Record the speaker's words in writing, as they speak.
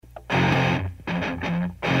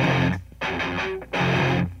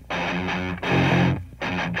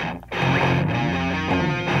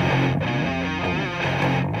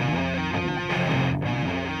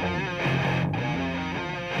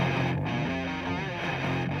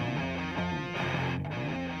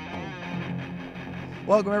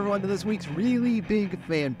Welcome, everyone, to this week's Really Big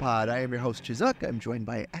Fan Pod. I am your host, Chizuk. I'm joined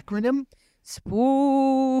by Acronym.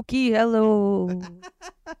 Spooky hello.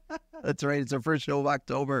 That's right. It's our first show of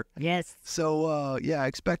October. Yes. So,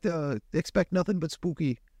 expect nothing but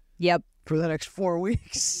spooky Yep. for the next 4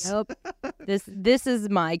 weeks. Nope. This is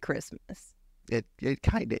my Christmas. It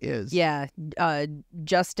kind of is. Yeah.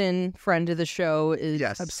 Justin, friend of the show, is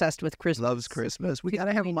Yes. obsessed with Christmas. Loves Christmas. We got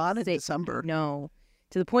to have him on in December. No.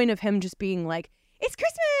 To the point of him just being like, it's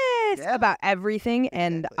Christmas! Yeah. About everything.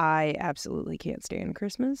 And Exactly. I absolutely can't stand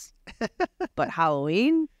Christmas. But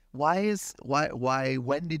Halloween? Why,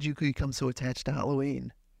 when did you become so attached to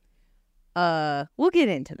Halloween? We'll get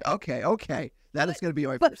into that. Okay. That is going to be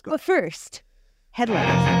my But first question. first,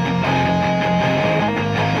 headlines.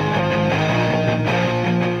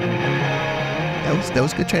 That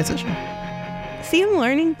was a good transition. See, I'm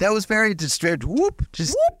learning. That was very distracted. Whoop.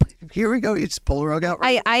 Here we go. You just pull the rug out.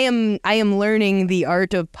 Right? I am learning the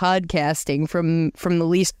art of podcasting from the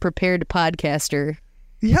least prepared podcaster.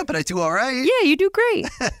 Yeah, but I do all right. Yeah, you do great.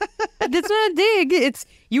 That's not a dig. It's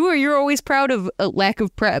you're always proud of a lack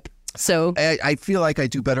of prep. So I feel like I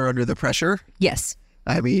do better under the pressure. yes,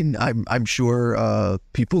 I mean, I'm sure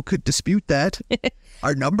people could dispute that.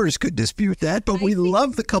 Our numbers could dispute that, but we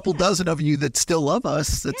love the couple dozen of you that still love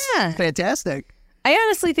us. That's Yeah. fantastic. I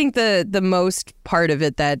honestly think the most part of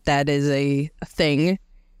it that is a thing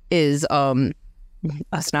is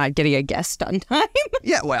us not getting a guest on time.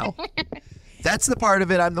 Yeah, well, that's the part of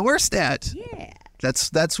it I'm the worst at. Yeah.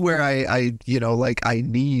 That's where I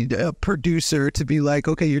need a producer to be like,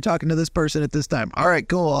 okay, you're talking to this person at this time. All right,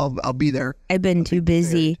 cool. I'll be there. I've been too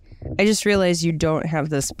busy. I just realized you don't have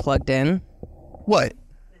this plugged in. What?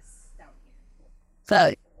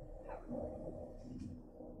 So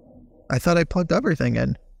I thought I plugged everything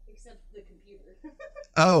in. except the computer.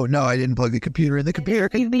 Oh, no, I didn't plug the computer in. The computer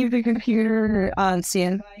If you leave the computer on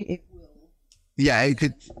standby, it will. Yeah,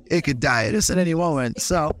 it could die at us at any moment.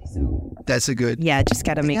 So that's a good. Yeah, just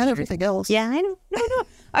gotta make Got sure. everything else. Yeah, I know. No.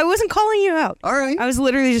 I wasn't calling you out. All right. I was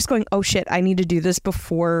literally just going, oh shit, I need to do this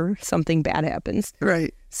before something bad happens.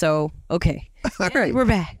 Right. So, okay. All right. We're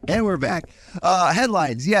back. And we're back.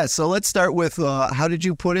 Headlines. Yeah. So let's start with how did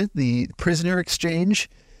you put it? The prisoner exchange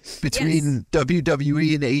between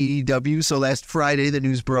WWE and AEW. So last Friday, the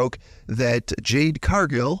news broke that Jade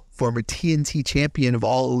Cargill, former TNT champion of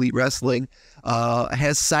All Elite Wrestling,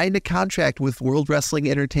 has signed a contract with World Wrestling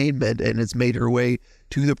Entertainment and has made her way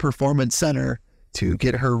to the Performance Center to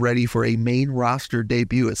get her ready for a main roster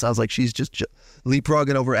debut. It sounds like she's just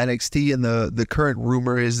leapfrogging over NXT, and the current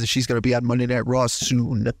rumor is that she's going to be on Monday Night Raw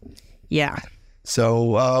soon. Yeah.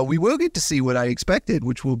 So we will get to see what I expected,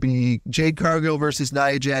 which will be Jade Cargill versus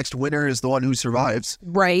Nia Jax. Winner is the one who survives.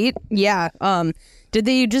 Right? Yeah. Did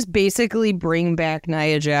they just basically bring back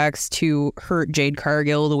Nia Jax to hurt Jade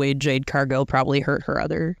Cargill the way Jade Cargill probably hurt her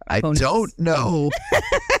other opponents? I don't know.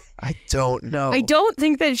 I don't know. I don't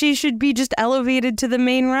think that she should be just elevated to the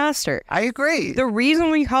main roster. I agree. The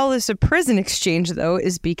reason we call this a prison exchange, though,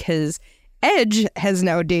 is because Edge has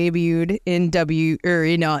now debuted in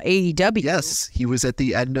AEW. Yes, he was at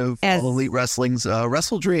the end of As- All Elite Wrestling's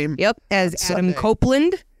Wrestle Dream. Yep, as Adam Sunday.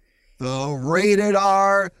 Copeland. The rated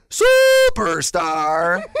R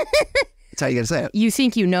superstar. That's how you gotta say it. You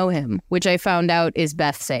think you know him, which I found out is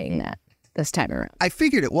Beth saying that this time around. I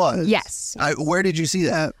figured it was. Yes. Where did you see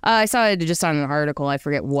that? I saw it just on an article. I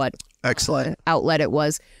forget what Excellent. outlet it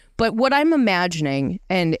was. But what I'm imagining,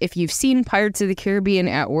 and if you've seen Pirates of the Caribbean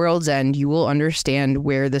at World's End, you will understand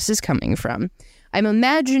where this is coming from. I'm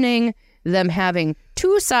imagining them having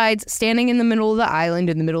two sides standing in the middle of the island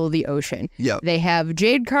in the middle of the ocean. Yep. They have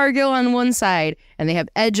Jade Cargill on one side and they have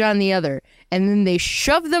Edge on the other. And then they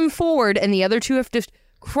shove them forward and the other two have to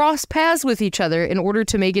cross paths with each other in order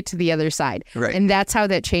to make it to the other side. Right. And that's how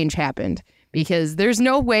that change happened. Because there's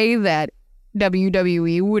no way that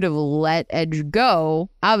WWE would have let Edge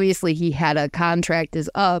go. Obviously, he had a contract is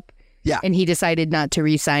up. Yeah. And he decided not to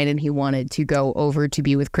re-sign and he wanted to go over to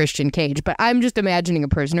be with Christian Cage. But I'm just imagining a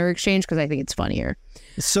prisoner exchange because I think it's funnier.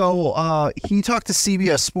 So he talked to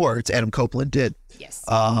CBS Sports, Adam Copeland did, Yes.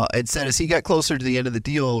 and said as he got closer to the end of the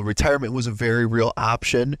deal, retirement was a very real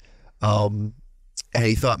option. And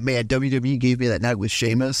he thought, man, WWE gave me that night with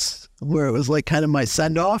Sheamus, where it was like kind of my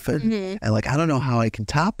send-off. And like, I don't know how I can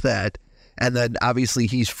top that. And then obviously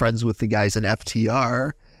he's friends with the guys in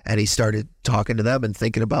FTR. And he started talking to them and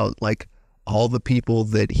thinking about like all the people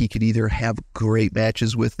that he could either have great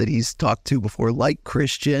matches with that he's talked to before, like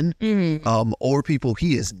Christian, or people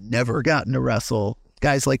he has never gotten to wrestle,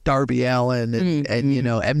 guys like Darby Allin and you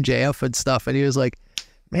know, MJF and stuff. And he was like,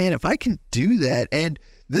 man, if I can do that. And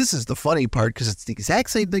This is the funny part because it's the exact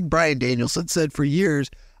same thing Bryan Danielson said for years.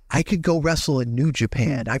 I could go wrestle in New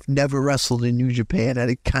Japan. I've never wrestled in New Japan.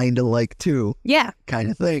 I'd kind of like to. Yeah. Kind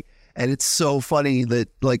of thing. And it's so funny that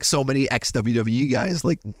like so many ex-WWE guys,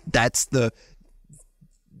 like that's the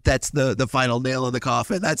final nail in the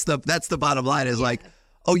coffin. That's the bottom line is like,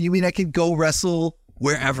 oh, you mean I can go wrestle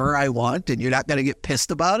wherever I want and you're not going to get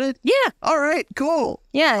pissed about it? Yeah. All right, cool.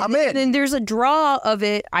 Yeah. I'm in. And there's a draw of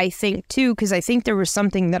it, I think, too, because I think there was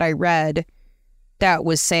something that I read that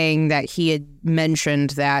was saying that he had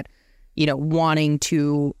mentioned that, wanting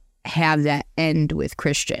to have that end with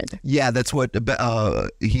Christian. Yeah, that's what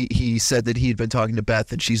he said that he had been talking to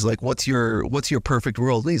Beth and she's like, what's your perfect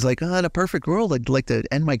world? And he's like, in a perfect world, I'd like to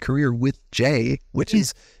end my career with Jay, which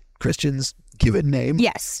is Christian's given name.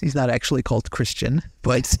 Yes. He's not actually called Christian,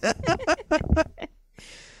 but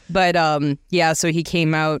yeah, so he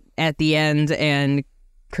came out at the end and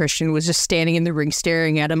Christian was just standing in the ring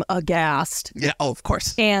staring at him aghast. Yeah, of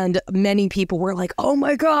course. And many people were like, oh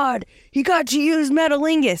my God, he got to use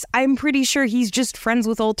Metalingus. I'm pretty sure he's just friends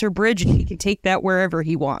with Alter Bridge and he can take that wherever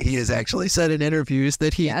he wants. He has actually said in interviews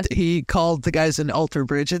that he called the guys in Alter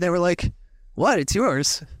Bridge and they were like, what? It's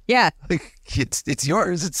yours. Yeah. Like, it's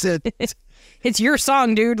yours. It's your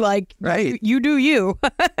song, dude. Like, right. You do you.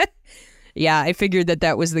 Yeah, I figured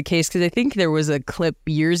that was the case because I think there was a clip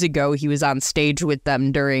years ago he was on stage with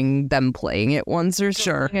them during them playing it once or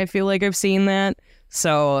something. Sure. I feel like I've seen that.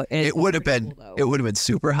 So it would have been cool, it would have been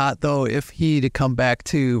super hot though if he'd have come back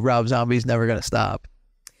to Rob Zombie's Never Gonna Stop.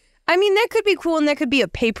 I mean, that could be cool, and that could be a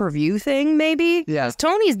pay-per-view thing, maybe. Yeah.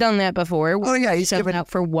 Tony's done that before. Oh, yeah. He's given out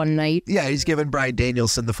for one night. Yeah, he's given Bryan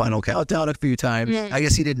Danielson the Final Countdown a few times. I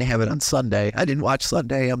guess he didn't have it on Sunday. I didn't watch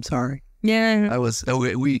Sunday. I'm sorry. Yeah.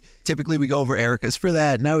 We typically go over Erica's for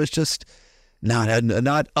that, and I was just not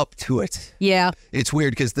up to it. Yeah. It's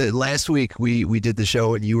weird because the last week we did the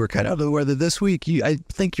show, and you were kind of under the weather. This week, I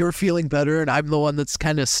think you're feeling better, and I'm the one that's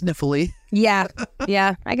kind of sniffly. Yeah.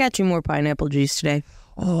 Yeah. I got you more pineapple juice today.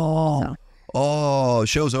 Oh. So. Oh,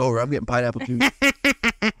 show's over. I'm getting pineapple juice.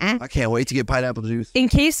 I can't wait to get pineapple juice. In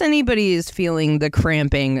case anybody is feeling the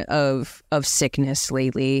cramping of sickness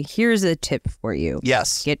lately, here's a tip for you.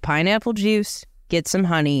 Yes. Get pineapple juice, get some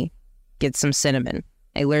honey, get some cinnamon.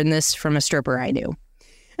 I learned this from a stripper I knew.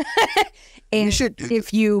 And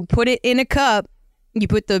if you put it in a cup, you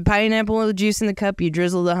put the pineapple juice in the cup, you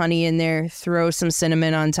drizzle the honey in there, throw some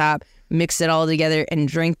cinnamon on top, mix it all together, and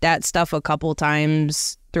drink that stuff a couple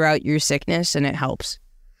times throughout your sickness, and it helps.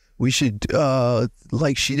 We should,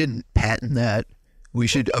 she didn't patent that. We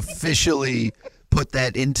should officially put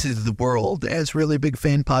that into the world as Really Big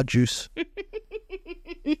Fan Pod Juice.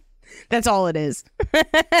 That's all it is.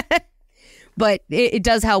 But it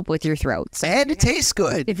does help with your throats. And it tastes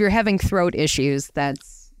good. If you're having throat issues,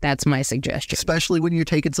 that's my suggestion. Especially when you're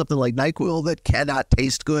taking something like NyQuil that cannot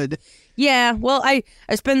taste good. Yeah, well, I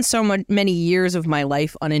spent so many years of my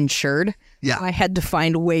life uninsured. Yeah. I had to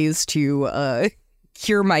find ways to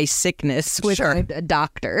cure my sickness with a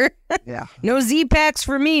doctor. Yeah. No Z-Packs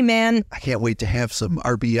for me, man. I can't wait to have some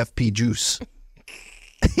RBFP juice.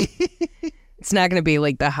 It's not going to be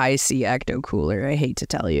like the High C Ecto Cooler, I hate to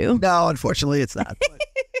tell you. No, unfortunately, it's not.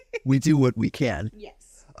 We do what we can. Yes.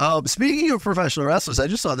 Speaking of professional wrestlers, I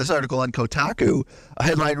just saw this article on Kotaku. A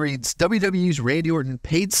headline reads, WWE's Randy Orton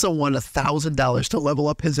paid someone $1,000 to level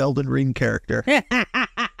up his Elden Ring character.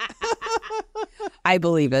 I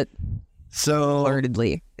believe it. So,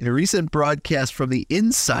 wholeheartedly. In a recent broadcast from the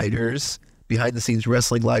Insiders, behind-the-scenes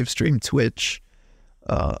wrestling live stream Twitch,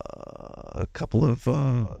 a couple of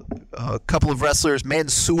wrestlers,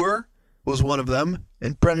 Mansoor was one of them,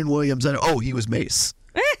 and Brennan Williams, and he was Mace.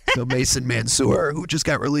 So Mason Mansoor, who just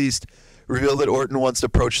got released, revealed that Orton once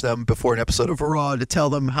approached them before an episode of Raw to tell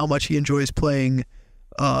them how much he enjoys playing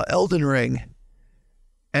Elden Ring,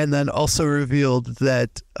 and then also revealed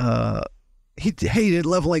that he hated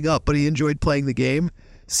leveling up, but he enjoyed playing the game.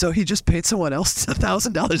 So he just paid someone else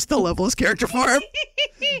 $1,000 to level his character for him,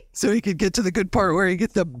 so he could get to the good part where he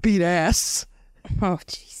gets to beat ass. Oh,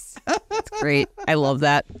 jeez, that's great. I love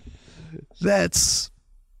that. That's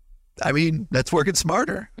working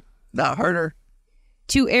smarter, not harder.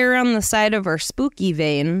 To err on the side of our spooky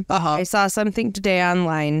vein, I saw something today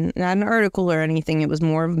online, not an article or anything. It was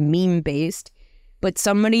more meme-based. But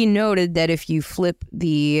somebody noted that if you flip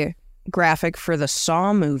the graphic for the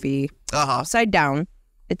Saw movie upside down,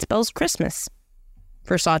 it spells Christmas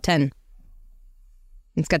for Saw 10.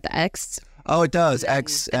 It's got the X. Oh, it does.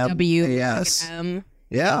 X, M, W, A, S. M.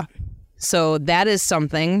 Yeah. So that is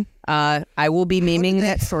something. I will be memeing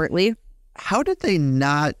that shortly. How did they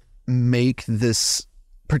not make this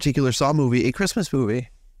particular Saw movie a Christmas movie?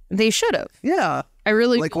 They should have. Yeah. I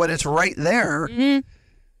really Like when it's right there,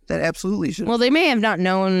 that absolutely should. Well, they may have not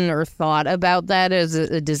known or thought about that as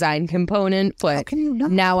a design component, but can you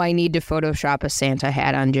not? now I need to Photoshop a Santa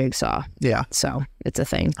hat on Jigsaw. Yeah. So it's a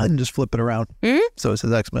thing. I can just flip it around. So it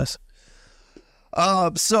says Xmas.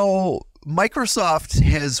 So Microsoft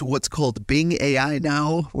has what's called Bing AI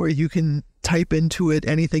now, where you can type into it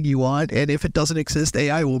anything you want, and if it doesn't exist,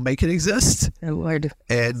 AI will make it exist. Oh, Lord.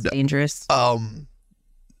 And Dangerous.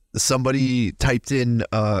 somebody typed in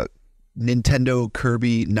Nintendo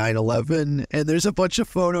Kirby 911, and there's a bunch of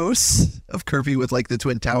photos of Kirby with like the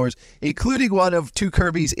Twin Towers, including one of two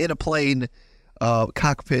Kirbys in a plane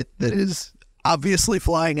cockpit that is obviously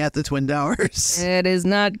flying at the Twin Towers. It is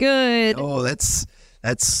not good. Oh, that's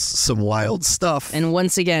some wild stuff. And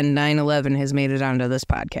once again, 9/11 has made it onto this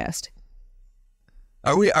podcast.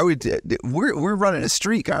 We're running a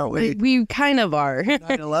streak, aren't we? We kind of are.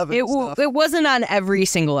 9/11 stuff. It wasn't on every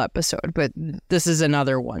single episode, but this is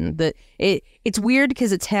another one. It's weird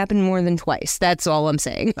because it's happened more than twice. That's all I'm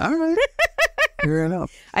saying. All right. Fair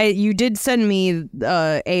enough. You did send me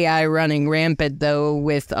AI running rampant, though,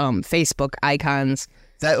 with Facebook icons.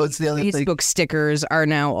 That was the other thing. Facebook stickers are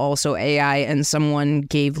now also AI, and someone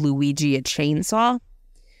gave Luigi a chainsaw.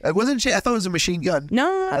 It wasn't. I thought it was a machine gun.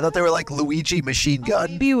 No. I thought they were like Luigi machine gun.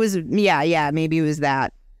 Maybe it was, maybe it was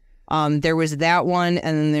that. There was that one,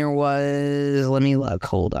 and then there was, let me look,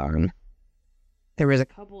 hold on. There was a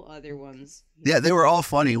couple other ones. Yeah, they were all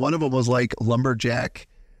funny. One of them was like lumberjack.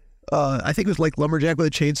 I think it was like lumberjack with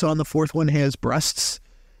a chainsaw, and the fourth one has breasts.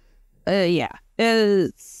 Yeah.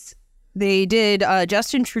 They did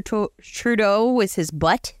Justin Trudeau with his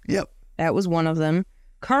butt. Yep. That was one of them.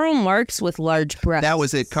 Karl Marx with large breasts. That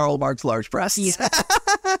was it. Karl Marx large breasts.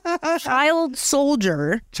 Yeah. Child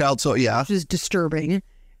soldier. Yeah. Which is disturbing.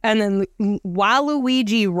 And then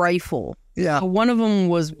Waluigi rifle. Yeah. One of them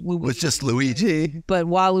was just Luigi. But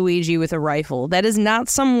Waluigi with a rifle. That is not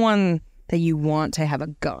someone that you want to have a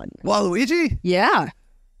gun. Waluigi? Yeah.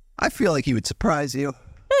 I feel like he would surprise you.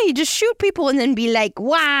 No, you just shoot people and then be like,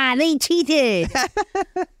 wow, they cheated.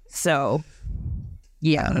 So,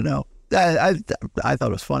 yeah. I don't know. I thought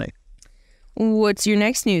it was funny. What's your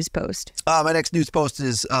next news post? My next news post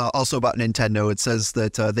is also about Nintendo. It says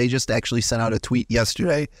that they just actually sent out a tweet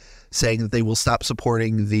yesterday saying that they will stop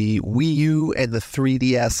supporting the Wii U and the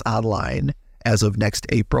 3DS online as of next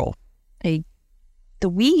April. The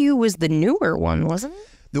Wii U was the newer one, wasn't it?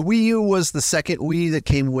 The Wii U was the second Wii that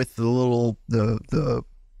came with the little, the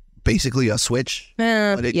basically a Switch.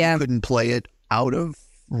 But you couldn't play it out of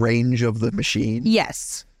range of the machine.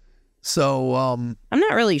 Yes. So, I'm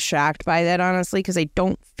not really shocked by that, honestly, because I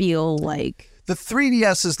don't feel like... The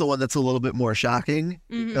 3DS is the one that's a little bit more shocking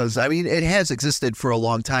because, I mean, it has existed for a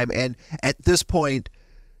long time. And at this point,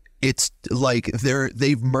 it's like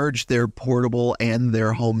they've merged their portable and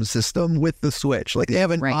their home system with the Switch. Like, they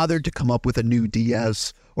haven't bothered to come up with a new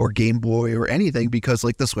DS or Game Boy or anything because,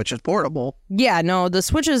 like, the Switch is portable. Yeah, no, the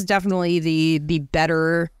Switch is definitely the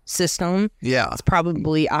better system. Yeah. It's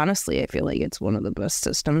probably, honestly, I feel like it's one of the best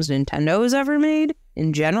systems Nintendo has ever made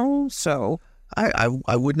in general, so...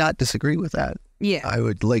 I would not disagree with that. Yeah. I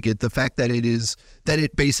would like it. The fact that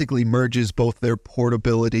it basically merges both their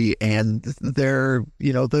portability and their,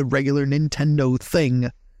 the regular Nintendo thing.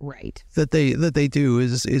 Right. That they do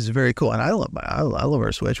is very cool. And I love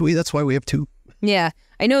our Switch. That's why we have two. Yeah.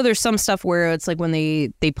 I know there's some stuff where it's like when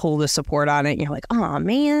they pull the support on it, you're like, oh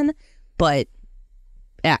man. But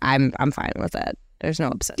yeah, I'm fine with that. There's no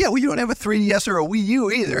obsession. Yeah, well, you don't have a 3DS or a Wii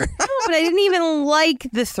U either. No, but I didn't even like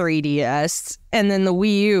the 3DS, and then the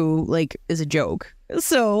Wii U, is a joke.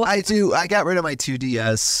 So I do. I got rid of my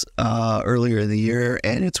 2DS earlier in the year,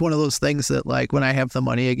 and it's one of those things that, when I have the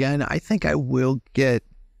money again, I think I will get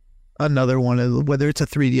another one, whether it's a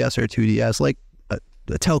 3DS or a 2DS. Like,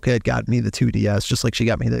 Telka had got me the 2DS, just like she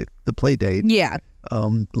got me the Playdate. Yeah.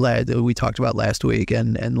 We talked about last week,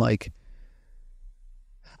 and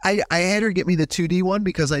I had her get me the 2D one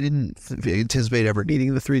because I didn't anticipate ever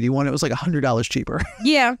needing the 3D one. It was like $100 cheaper.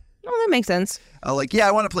 Yeah. Oh, that makes sense. I want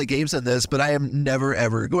to play games in this, but I am never,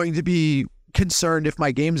 ever going to be concerned if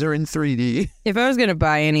my games are in 3D. If I was going to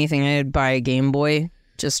buy anything, I'd buy a Game Boy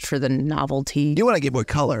just for the novelty. You want a Game Boy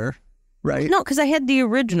Color, right? No, because I had the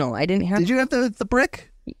original. I didn't have... Did you have the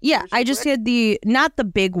brick? Yeah, I just had not the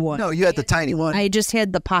big one. No, you had the tiny one. I just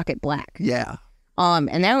had the Pocket Black. Yeah.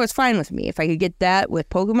 And that was fine with me. If I could get that with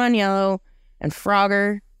Pokemon Yellow and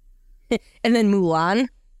Frogger and then Mulan,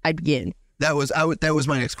 I'd begin. That was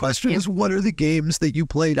my next question is what are the games that you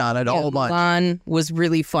played on it all much? Mulan was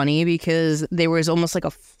really funny because there was almost like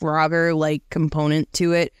a Frogger-like component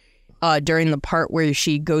to it. during the part where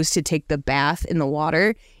she goes to take the bath in the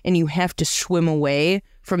water, and you have to swim away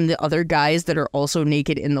from the other guys that are also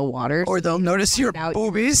naked in the water. Or they'll notice your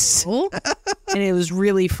boobies. And it was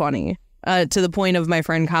really funny, to the point of my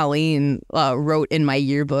friend Colleen wrote in my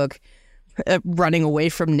yearbook, running away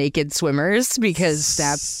from naked swimmers, because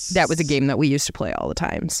that was a game that we used to play all the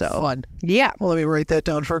time. So Fun. yeah. Well, let me write that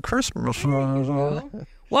down for Christmas.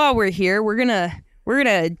 While we're here, we're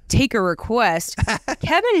gonna take a request.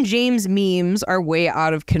 Kevin James memes are way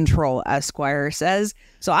out of control, Esquire says.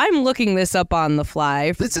 So I'm looking this up on the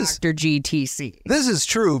fly for Dr. GTC. This is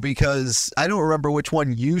true, because I don't remember which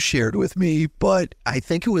one you shared with me, but I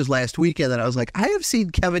think it was last weekend that I was like, I have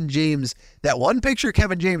seen Kevin James, that one picture of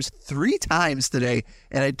Kevin James 3 times today,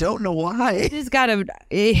 and I don't know why. It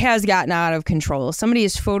has gotten out of control. Somebody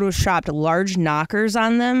has photoshopped large knockers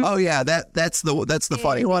on them. Oh yeah, that's the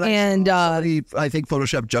funny one. And somebody, I think,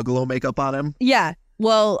 photoshopped Juggalo makeup on him. Yeah.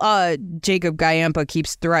 Well, Jacob Guyampa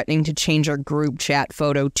keeps threatening to change our group chat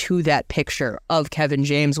photo to that picture of Kevin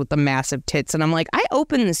James with the massive tits. And I'm like, I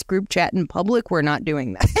opened this group chat in public. We're not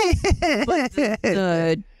doing that. But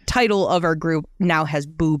the title of our group now has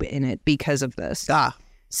boob in it because of this.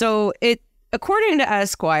 So according to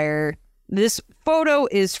Esquire, this photo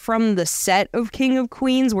is from the set of King of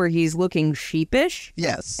Queens where he's looking sheepish.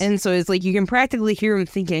 Yes. And so it's like you can practically hear him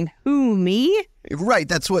thinking, who, me? Right,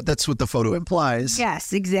 that's what the photo implies.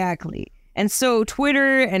 Yes, exactly. And so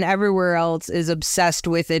Twitter and everywhere else is obsessed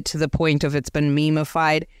with it to the point of it's been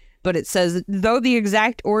memeified. But it says, though the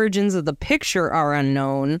exact origins of the picture are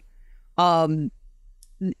unknown,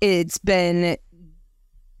 it's been,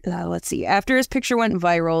 let's see, after his picture went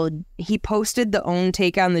viral, he posted the own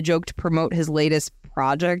take on the joke to promote his latest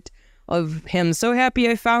project of him. So happy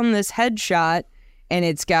I found this headshot. And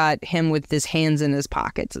it's got him with his hands in his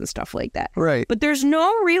pockets and stuff like that. Right. But there's no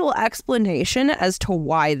real explanation as to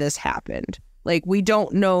why this happened. Like, we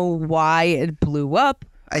don't know why it blew up.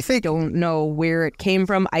 Don't know where it came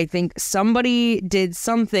from. I think somebody did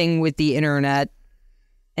something with the internet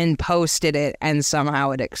and posted it, and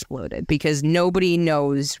somehow it exploded, because nobody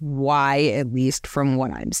knows why, at least from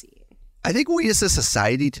what I'm seeing. I think we as a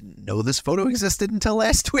society didn't know this photo existed until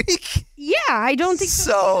last week. Yeah, I don't think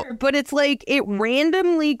so either, but it's like it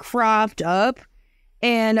randomly cropped up,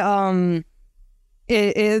 and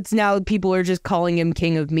it's now people are just calling him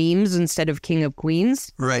King of Memes instead of King of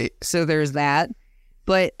Queens. Right. So there's that.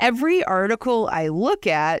 But every article I look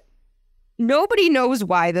at, nobody knows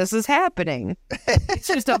why this is happening. It's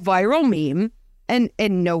just a viral meme, and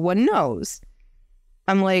no one knows.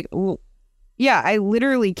 I'm like, well, yeah, I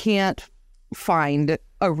literally can't find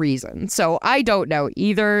a reason. So I don't know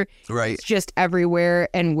either. Right. It's just everywhere,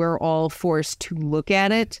 and we're all forced to look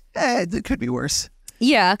at it. It could be worse.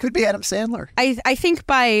 Yeah. Could be Adam Sandler. I think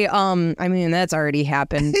by, I mean, that's already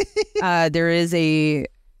happened. There is a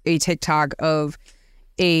TikTok of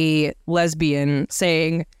a lesbian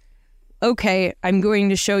saying, okay, I'm going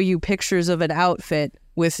to show you pictures of an outfit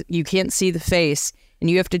with, you can't see the face,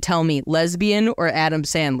 and you have to tell me lesbian or Adam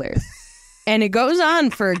Sandler. And it goes on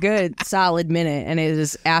for a good solid minute, and it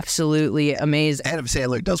is absolutely amazing. Adam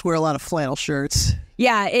Sandler does wear a lot of flannel shirts.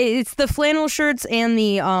 Yeah, it's the flannel shirts and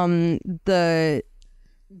the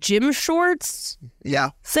gym shorts. Yeah.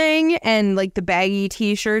 Thing, and like the baggy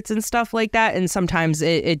t-shirts and stuff like that. And sometimes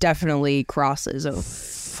it definitely crosses over.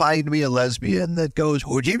 Find me a lesbian that goes,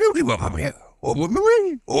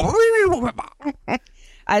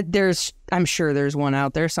 I'm sure there's one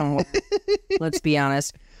out there somewhere. Let's be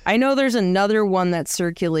honest. I know there's another one that's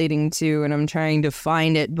circulating too, and I'm trying to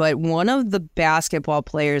find it, but one of the basketball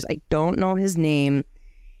players, I don't know his name,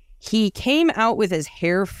 he came out with his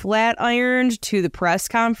hair flat ironed to the press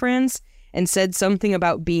conference and said something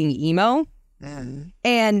about being emo.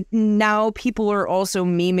 And now people are also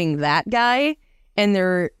memeing that guy, and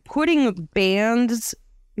they're putting bands,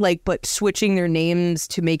 like, but switching their names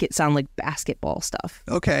to make it sound like basketball stuff.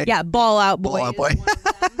 Okay. Yeah, Ball Out Boy. Ball Out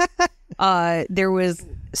Boy. There was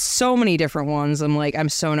so many different ones. I'm like, I'm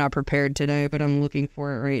so not prepared today, but I'm looking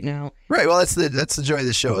for it right now. Right. Well, that's the joy of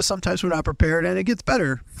the show. Sometimes we're not prepared, and it gets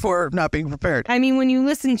better for not being prepared. I mean, when you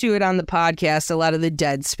listen to it on the podcast, a lot of the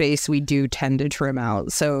dead space we do tend to trim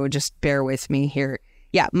out. So just bear with me here.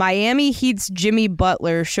 Yeah, Miami Heat's Jimmy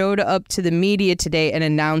Butler showed up to the media today and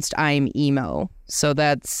announced I'm emo. So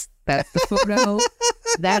that's the photo.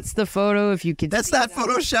 That's the photo. If you could, that's not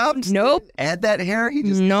photoshopped. Nope. Add that hair. He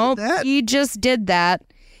just nope. did that. He just did that.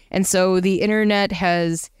 And so the internet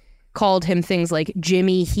has called him things like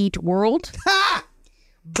Jimmy Heat World,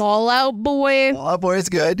 Ball Out Boy. Ball Out Boy is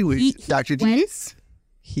good. Dr. G.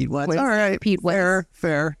 Heat Wentz. All right. Pete Wentz.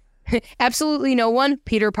 Fair. Absolutely no one.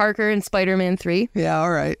 Peter Parker in Spider-Man 3. Yeah,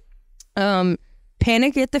 all right.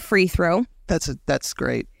 Panic at the Free Throw. That's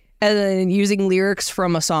great. And then using lyrics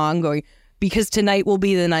from a song going, because tonight will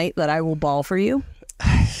be the night that I will ball for you.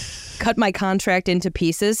 Cut my contract into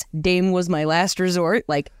pieces. Dame was my last resort,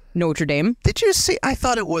 like Notre Dame. Did you see? I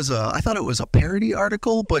thought it was a parody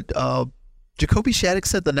article, but Jacoby Shaddix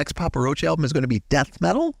said the next Papa Roach album is going to be death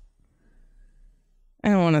metal. I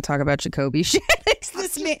don't want to talk about Jacoby Shaddix.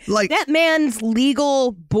 This man, Like- that man's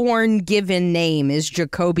legal born given name is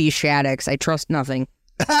Jacoby Shaddix. I trust nothing.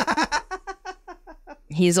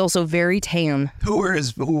 He's also very tan. Where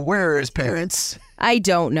are his parents? I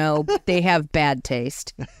don't know, but they have bad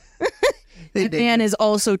taste. They- That man is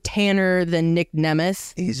also tanner than Nick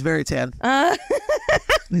Nemeth. He's very tan.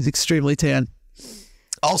 He's extremely tan.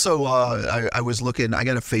 Also, I was looking. I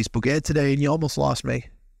got a Facebook ad today, and you almost lost me.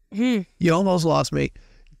 You almost lost me.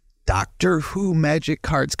 Doctor Who Magic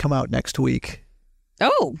cards come out next week.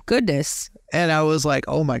 Oh, goodness. And I was like,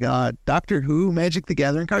 oh my God, Doctor Who Magic the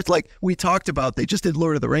Gathering cards. Like we talked about, they just did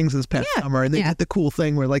Lord of the Rings this past summer, and they did the cool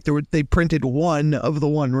thing where like they printed one of the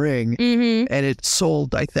One Ring, and it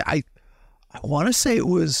sold. I want to say it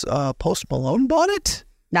was Post Malone bought it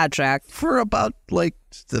Not tracked. for about like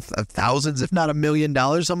thousands, if not $1 million,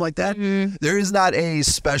 something like that. There is not a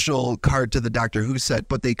special card to the Doctor Who set,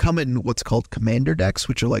 but they come in what's called Commander decks,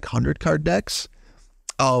 which are like 100 card decks.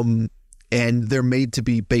 And they're made to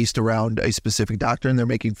be based around a specific Doctor, and they're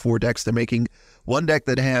making 4 decks. They're making one deck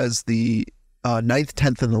that has the 9th,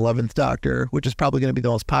 10th, and 11th Doctor, which is probably going to be the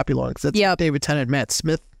most popular one because that's David Tennant, Matt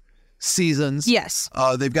Smith seasons. Yes.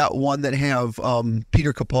 They've got one that have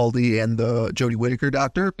Peter Capaldi and the Jodie Whittaker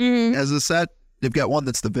Doctor as a set. They've got one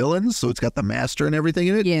that's the villains, so it's got the Master and everything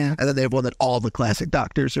in it. Yeah. And then they have one that all the classic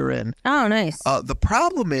Doctors are in. Oh, nice. The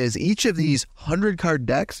problem is each of these 100-card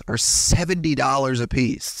decks are $70 a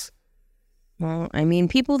piece. Well, I mean,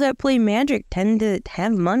 people that play Magic tend to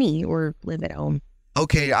have money or live at home.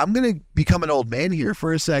 Okay, I'm going to become an old man here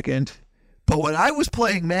for a second. But when I was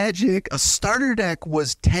playing Magic, a starter deck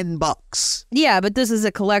was $10. Yeah, but this is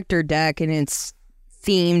a collector deck, and it's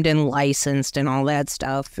themed and licensed and all that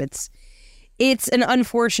stuff. It's an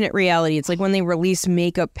unfortunate reality. It's like when they release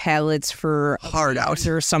makeup palettes for Hard out.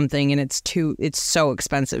 or something, and it's so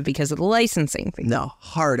expensive because of the licensing fee. No,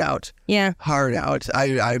 hard out. Yeah. Hard out.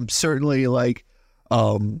 I'm certainly like,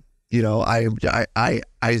 I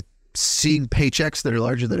seeing paychecks that are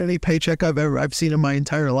larger than any paycheck I've seen in my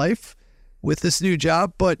entire life with this new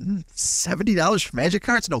job, but $70 for Magic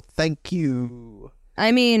cards? No, thank you.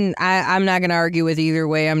 I mean, I'm not going to argue with either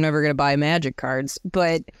way. I'm never going to buy Magic cards.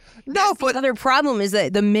 But No, but the other problem is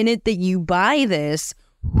that the minute that you buy this,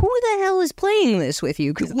 who the hell is playing this with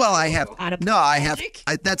you? 'Cause well, I have.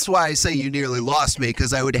 That's why I say you nearly lost me,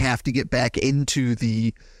 because I would have to get back into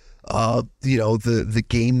the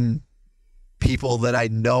game people that I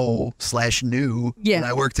know / knew when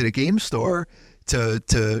I worked at a game store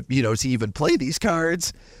to even play these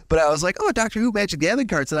cards. But I was like, oh, Doctor Who Magic the Gathering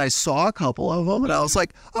cards, and I saw a couple of them, and I was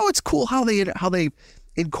like, oh, it's cool how they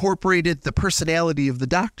incorporated the personality of the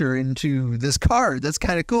Doctor into this card. That's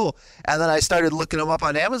kind of cool. And then I started looking them up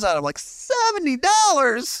on Amazon. I'm like,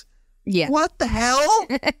 $70? Yeah. What the hell?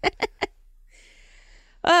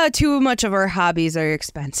 Too much of our hobbies are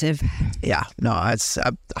expensive. Yeah, no, it's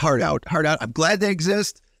hard out. I'm glad they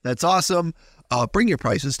exist. That's awesome. Bring your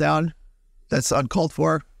prices down. That's uncalled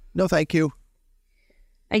for. No, thank you.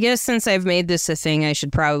 I guess since I've made this a thing, I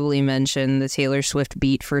should probably mention the Taylor Swift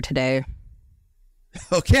beat for today.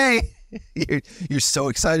 Okay. You're so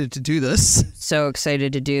excited to do this. So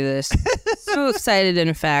excited to do this. So excited,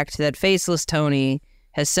 in fact, that Faceless Tony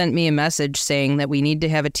has sent me a message saying that we need to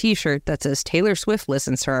have a t-shirt that says Taylor Swift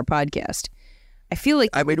listens to our podcast. I feel like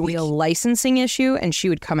it would be a licensing issue, and she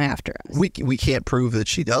would come after us. We can't prove that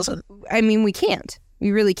she doesn't. I mean, we can't.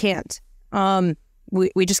 We really can't.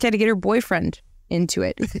 We just got to get her boyfriend into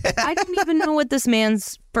it. I don't even know what this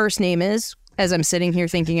man's first name is as I'm sitting here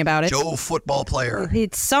thinking about it. Joe football player.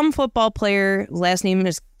 It's some football player. Last name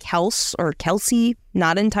is Kelsey.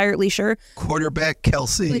 Not entirely sure. Quarterback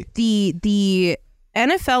Kelsey. But the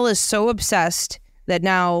NFL is so obsessed that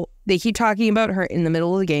now they keep talking about her in the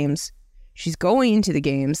middle of the games. She's going to the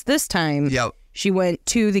games. This time, she went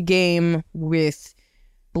to the game with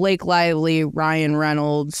Blake Lively, Ryan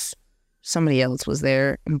Reynolds, somebody else was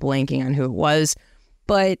there. I'm blanking on who it was.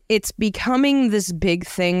 But it's becoming this big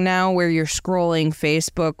thing now where you're scrolling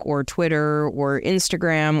Facebook or Twitter or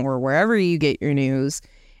Instagram or wherever you get your news.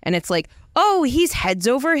 And it's like, oh, he's heads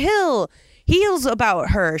over heels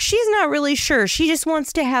about her. She's not really sure. She just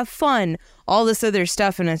wants to have fun. All this other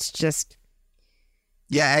stuff. And it's just...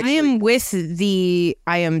 Yeah, actually,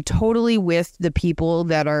 I am totally with the people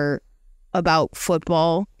that are about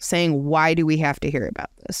football saying, why do we have to hear about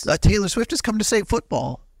this? Taylor Swift has come to say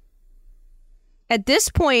football. At this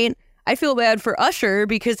point, I feel bad for Usher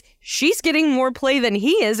because she's getting more play than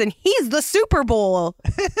he is, and he's the Super Bowl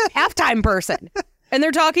halftime person. And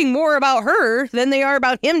they're talking more about her than they are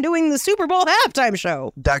about him doing the Super Bowl halftime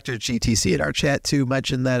show. Dr. GTC in our chat, too,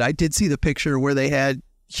 mentioned that I did see the picture where they had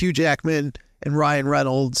Hugh Jackman and Ryan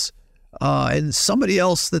Reynolds and somebody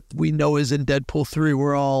else that we know is in Deadpool 3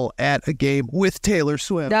 were all at a game with Taylor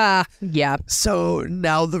Swift. Yeah. So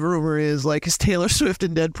now the rumor is, like, is Taylor Swift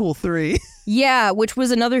in Deadpool 3? Yeah, which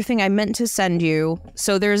was another thing I meant to send you.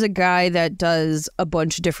 So there's a guy that does a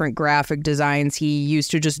bunch of different graphic designs. He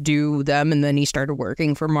used to just do them, and then he started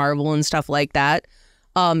working for Marvel and stuff like that.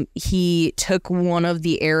 He took one of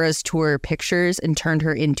the Eras Tour pictures and turned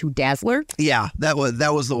her into Dazzler. Yeah, that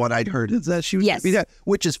was the one I'd heard. Is that she was Yes. gonna be that?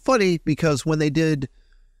 Which is funny because when they did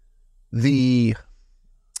I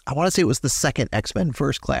want to say it was the second X-Men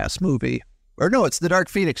First Class movie. Or no, it's the Dark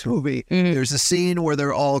Phoenix movie. Mm-hmm. There's a scene where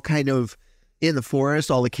they're all kind of in the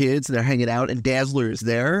forest, all the kids, and they're hanging out, and Dazzler is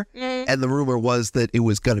there. Mm-hmm. And the rumor was that it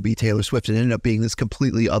was going to be Taylor Swift, and it ended up being this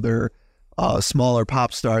completely other, smaller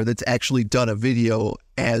pop star that's actually done a video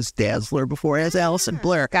as Dazzler before, as Allison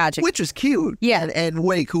Blair. Gotcha. Which is cute. Yeah. And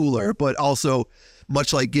way cooler, but also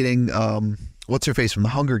much like getting, what's her face from the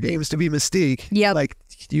Hunger Games to be Mystique. Yep. Like,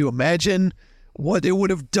 do you imagine what it would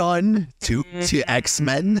have done to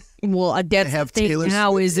X-Men Well, to that's have the thing Taylor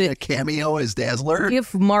now Swift is in a it cameo as Dazzler?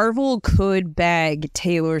 if Marvel could bag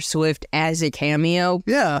Taylor Swift as a cameo,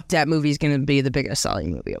 Yeah, that movie's going to be the biggest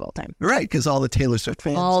selling movie of all time. right, because all the Taylor Swift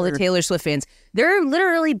fans All are... the Taylor Swift fans. There are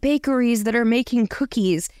literally bakeries that are making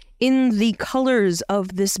cookies in the colors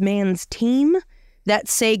of this man's team that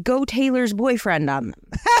say "Go Taylor's Boyfriend" on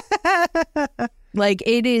them. Like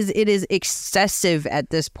it is excessive at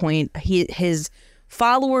this point. His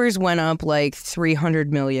followers went up like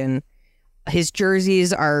 300 million. His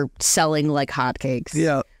jerseys are selling like hotcakes.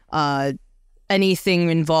 Yeah. Anything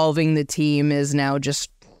involving the team is now just,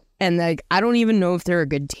 and like I don't even know if they're a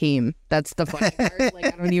good team. That's the funny part. Like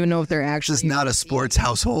I don't even know if they're actually. This is not a sports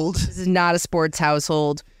household. This is not a sports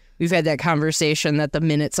household. We've had that conversation that the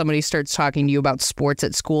minute somebody starts talking to you about sports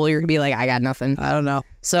at school, you're gonna be like, I got nothing. I don't know.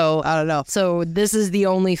 So I don't know. So this is the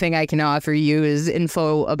only thing I can offer you is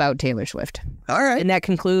info about Taylor Swift. All right. And that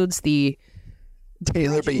concludes the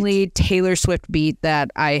Taylor Swift beat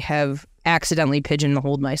that I have accidentally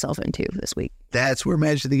pigeonholed myself into this week. That's where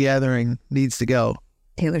Magic the Gathering needs to go.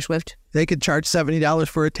 Taylor Swift. They could charge $70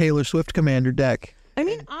 for a Taylor Swift Commander deck. I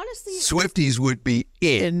mean, honestly. Swifties would be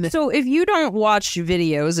in. So if you don't watch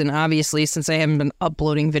videos, and obviously since I haven't been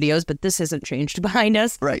uploading videos, but this hasn't changed behind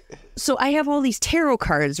us. Right. So I have all these tarot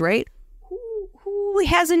cards, right? Who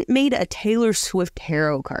hasn't made a Taylor Swift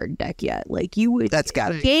tarot card deck yet? Like you would. That's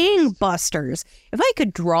got it. Gangbusters. If I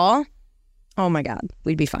could draw, oh my God,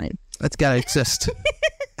 we'd be fine. That's got to exist.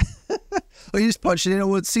 Well, you just punch it in.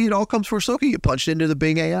 Well, see, it all comes for Soki. You punch it into the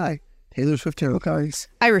Bing AI. Taylor Swift tarot cards.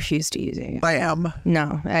 I refuse to use it. Bam.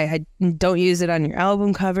 No, I don't use it on your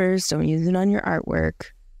album covers. Don't use it on your artwork.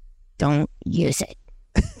 Don't use it.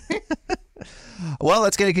 Well,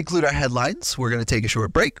 that's going to conclude our headlines. We're going to take a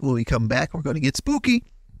short break. When we come back, we're going to get spooky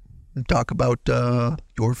and talk about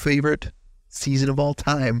your favorite season of all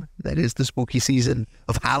time. That is the spooky season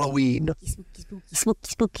of Halloween.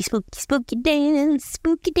 Spooky dance,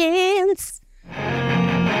 spooky dance.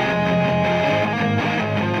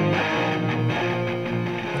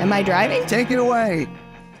 Am I driving? Take it away.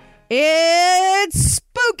 It's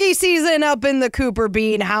spooky season up in the Cooper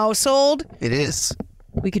Bean household. It is.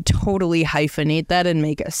 We could totally hyphenate that and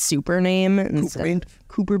make a super name instead Bean? of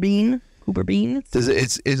Cooper Bean. Cooper Bean.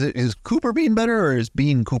 Is Cooper Bean better or is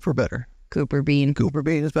Bean Cooper better? Cooper Bean. Cooper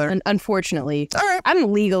Bean is better. And unfortunately, All right.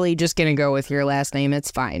 I'm legally just gonna go with your last name. It's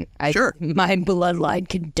fine. Sure. My bloodline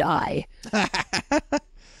can die.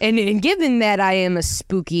 and given that I am a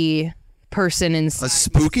spooky person inside, A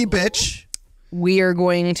spooky bitch. we are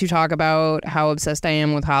going to talk about how obsessed I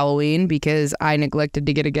am with Halloween because I neglected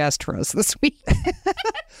to get a guest for us this week.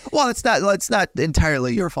 Well, it's not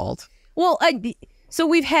entirely your fault. Well, so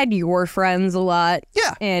we've had your friends a lot.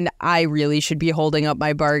 Yeah. And I really should be holding up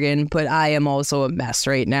my bargain, but I am also a mess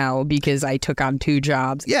right now because I took on 2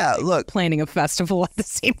 jobs. Yeah, look, Planning a festival at the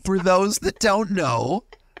same time. for those that don't know,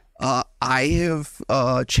 I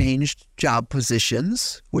have changed job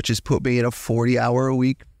positions, which has put me in a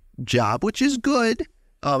 40-hour-a-week job, which is good.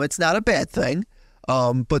 It's not a bad thing.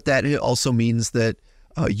 But that also means that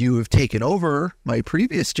you have taken over my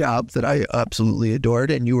previous job that I absolutely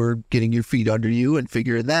adored, and you were getting your feet under you and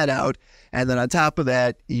figuring that out. And then on top of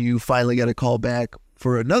that, you finally got a call back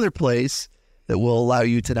for another place that will allow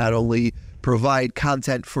you to not only provide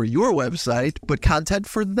content for your website, but content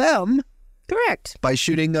for them Correct. by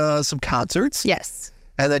shooting some concerts. Yes.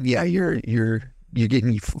 And then, yeah, you're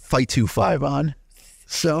getting Fight 2.5 on.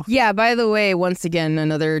 So Yeah, by the way, once again,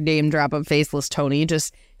 another name drop of Faceless Tony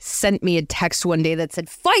just sent me a text one day that said,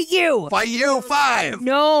 "Fight you!" Fight You 5.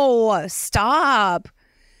 No, stop.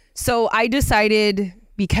 So I decided,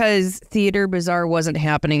 because Theater Bizarre wasn't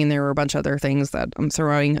happening and there were a bunch of other things, that I'm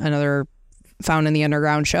throwing another Found in the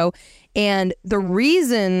Underground show. And the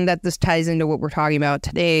reason that this ties into what we're talking about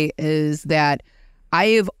today is that I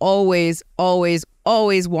have always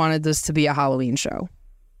wanted this to be a Halloween show.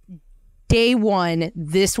 Day one,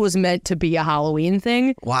 this was meant to be a Halloween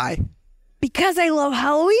thing Why? because I love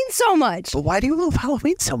Halloween so much. But why do you love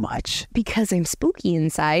Halloween so much? Because I'm spooky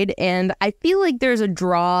inside, and I feel like there's a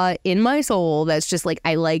draw in my soul that's just like,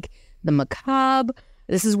 I like the macabre.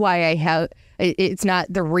 This is why I have, it's not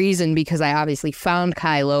the reason because I obviously found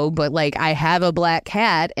Kylo, but like I have a black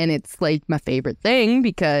cat and it's like my favorite thing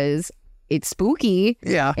because it's spooky.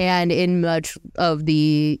 Yeah. And in much of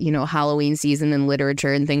the, Halloween season and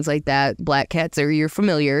literature and things like that, black cats are your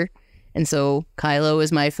familiar. And so Kylo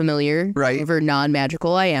is my familiar, Right. however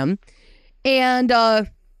non-magical I am. And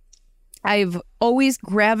I've always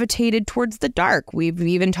gravitated towards the dark. We've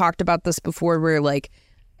even talked about this before where like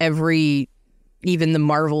even the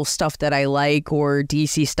Marvel stuff that I like or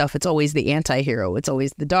DC stuff, it's always the anti-hero. It's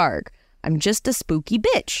always the dark. I'm just a spooky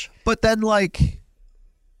bitch. But then, like,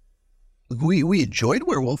 we enjoyed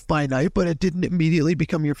Werewolf by Night, but it didn't immediately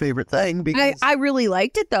become your favorite thing because I really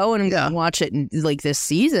liked it though, and I'm Yeah. gonna watch it like this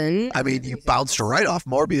season. I mean, you bounced right off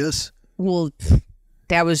Morbius. Well,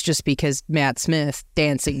 that was just because Matt Smith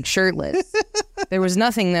dancing shirtless. There was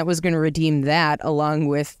nothing that was going to redeem that, along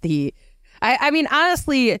with the... I mean,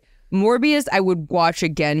 honestly, Morbius I would watch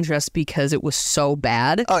again just because it was so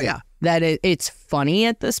bad Oh yeah, that it's funny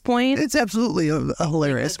at this point. it's absolutely a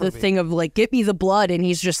hilarious The movie. thing of like, get me the blood, and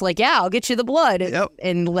he's just like, yeah, I'll get you the blood. Yep.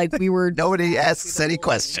 And like we were... Nobody asks any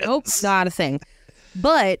questions. Nope, not a thing.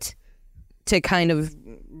 But to kind of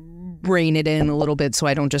rein it in a little bit so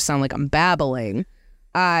I don't just sound like I'm babbling,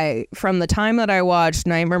 from the time that I watched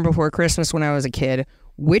Nightmare Before Christmas when I was a kid,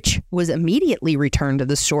 which was immediately returned to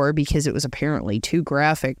the store because it was apparently too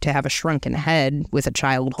graphic to have a shrunken head with a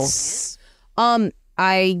child holding it.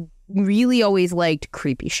 I really always liked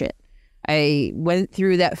creepy shit. I went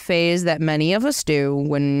through that phase that many of us do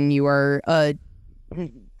when you are a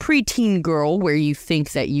preteen girl where you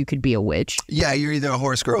think that you could be a witch. Yeah, you're either a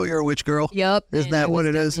horse girl or you're a witch girl. Yep. Isn't that what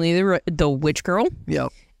it is? The witch girl.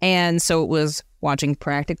 Yep. And so it was watching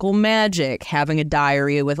Practical Magic, having a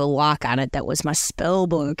diary with a lock on it that was my spell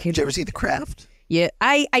book. Did you ever see The Craft? Yeah,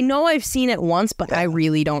 I know I've seen it once, but I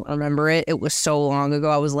really don't remember it. It was so long ago.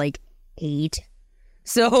 I was like 8.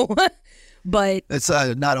 So, but... It's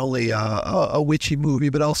not only a witchy movie,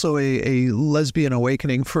 but also a lesbian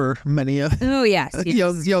awakening for many a Oh, yes.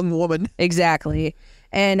 young woman. Exactly.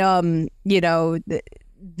 And,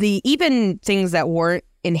 the even things that weren't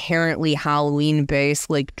inherently Halloween based,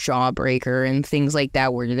 like Jawbreaker and things like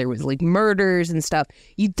that, where there was like murders and stuff,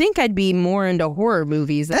 you'd think I'd be more into horror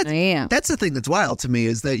movies than I am. That's the thing that's wild to me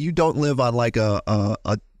is that you don't live on like a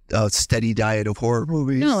steady diet of horror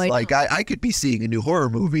movies. No, I like I could be seeing a new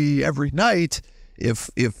horror movie every night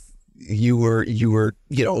if you were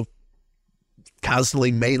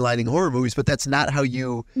constantly mainlining horror movies, but that's not how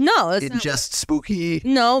you No, it's not. ingest spooky.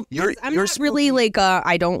 No, You're I'm not really like,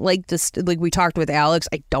 I don't like this, like we talked with Alex,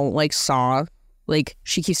 I don't like Saw. Like,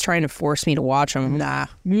 she keeps trying to force me to watch them. Nah.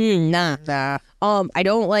 Nah. I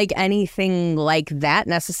don't like anything like that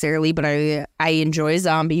necessarily, but I enjoy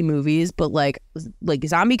zombie movies, but like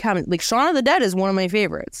zombie comedy, like Shaun of the Dead is one of my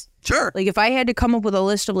favorites. Sure. Like, if I had to come up with a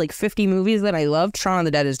list of like 50 movies that I loved, Shaun of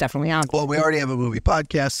the Dead is definitely on. Well, we already have a movie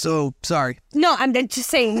podcast, so sorry. No, I'm just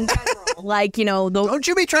saying in general, like, Don't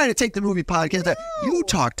you be trying to take the movie podcast. You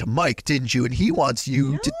talked to Mike, didn't you? And he wants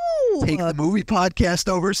you to take the movie podcast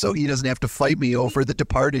over so he doesn't have to fight me over The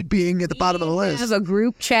Departed being at the bottom of the I list. have a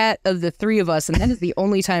group chat of the three of us, and that is the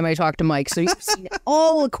only time I talk to Mike. So you've seen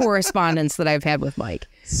all the correspondence that I've had with Mike.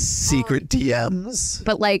 Secret DMs.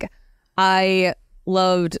 But like, I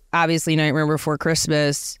loved obviously Nightmare Before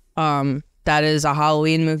Christmas. That is a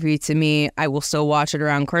Halloween movie to me. I will still watch it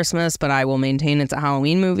around Christmas, but I will maintain it's a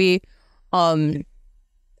Halloween movie.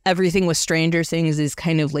 Everything with Stranger Things is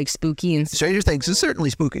kind of like spooky, and Stranger Things is certainly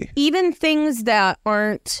spooky. even things that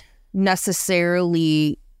aren't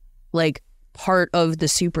necessarily like part of the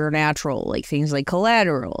supernatural, like things like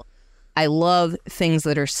Collateral. I love things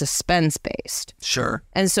that are suspense based. Sure.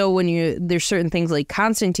 And so there's certain things like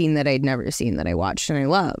Constantine that I'd never seen that I watched and I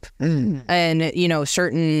love. And,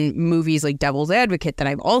 certain movies like Devil's Advocate that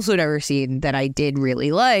I've also never seen that I did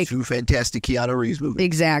really like. Two fantastic Keanu Reeves movies.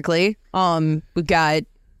 Exactly. We got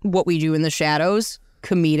What We Do in the Shadows,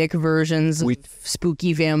 comedic versions of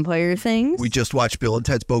spooky vampire things. We just watched Bill and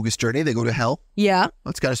Ted's Bogus Journey. They go to hell. Yeah.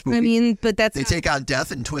 That's kind of spooky. I mean, but They take on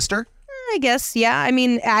death in Twister. I guess, yeah. I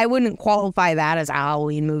mean, I wouldn't qualify that as a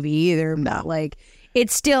Halloween movie either. No. But,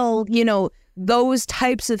 it's still, those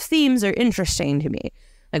types of themes are interesting to me.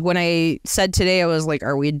 Like, when I said today, I was like,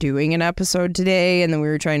 are we doing an episode today? And then we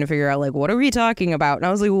were trying to figure out, what are we talking about? And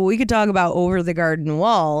I was like, well, we could talk about Over the Garden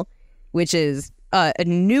Wall, which is a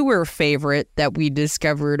newer favorite that we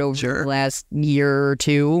discovered over the last year or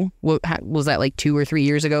two. What was that, 2 or 3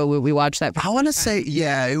 years ago? We watched that. I want to say,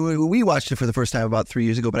 we watched it for the first time about 3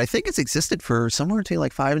 years ago, but I think it's existed for somewhere between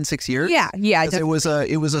 5 and 6 years. Yeah. It was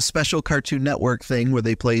a special Cartoon Network thing where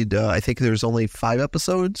they played. I think there's only 5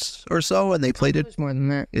 episodes or so, and they played it. There's more than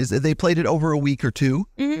that. They played it over a week or two,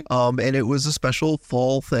 and it was a special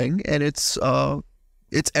fall thing, and it's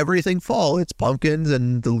everything fall. It's pumpkins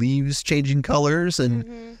and the leaves changing colors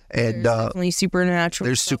and definitely supernatural.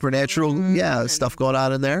 There's supernatural stuff going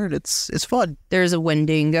on in there, and it's fun. There's a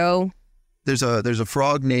Wendigo. There's a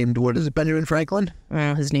frog named, what is it, Benjamin Franklin?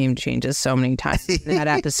 Well, his name changes so many times. In that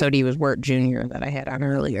episode, he was Wirt Jr. that I had on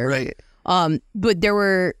earlier. Right. But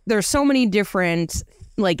there's so many different.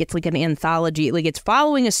 It's like an anthology. It's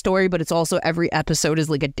following a story, but it's also every episode is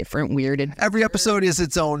a different weird adventure. Every episode is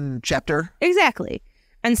its own chapter. Exactly.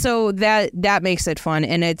 And so that makes it fun,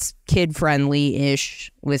 and it's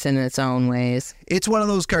kid-friendly-ish within its own ways. It's one of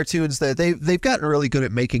those cartoons that they've gotten really good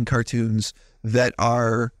at making cartoons that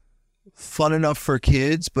are fun enough for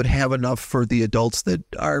kids, but have enough for the adults that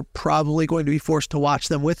are probably going to be forced to watch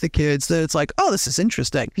them with the kids. That it's like, oh, this is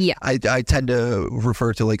interesting. Yeah. I tend to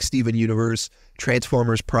refer to Steven Universe,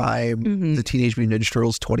 Transformers Prime, the Teenage Mutant Ninja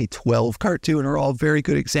Turtles 2012 cartoon are all very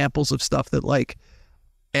good examples of stuff that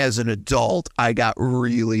as an adult, I got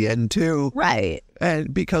really into. Right.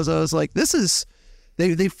 And because I was like,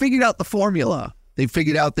 they figured out the formula. They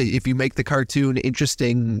figured out that if you make the cartoon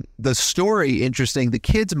interesting, the story interesting, the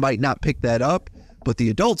kids might not pick that up, but the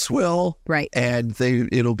adults will. Right. And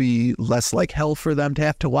it'll be less like hell for them to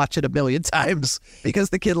have to watch it a million times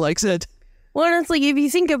because the kid likes it. Well, and it's if you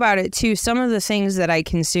think about it, too, some of the things that I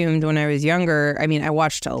consumed when I was younger, I mean, I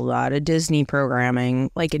watched a lot of Disney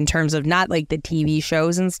programming, in terms of not the TV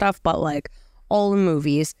shows and stuff, but all the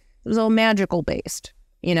movies. It was all magical based,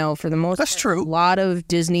 for the most part. That's true. A lot of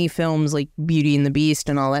Disney films like Beauty and the Beast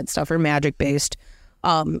and all that stuff are magic based.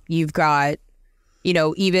 You've got,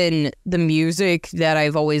 even the music that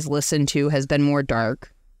I've always listened to has been more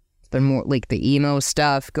dark. It's been more the emo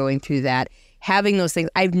stuff, going through that. Having those things,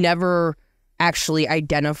 I've never actually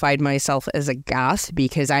identified myself as a goth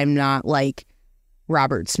because I'm not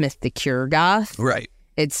Robert Smith the Cure goth. Right.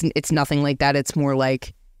 It's nothing like that. It's more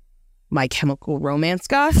My Chemical Romance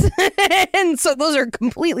goth. And so those are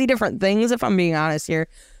completely different things, if I'm being honest here.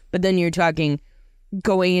 But then you're talking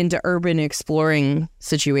going into urban exploring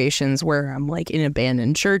situations where I'm in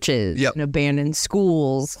abandoned churches, in abandoned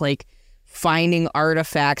schools, finding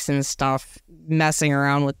artifacts and stuff, messing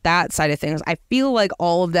around with that side of things. I feel like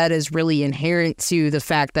all of that is really inherent to the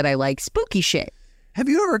fact that I like spooky shit. Have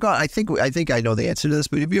you ever gone, I think I know the answer to this,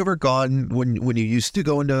 but have you ever gone, when you used to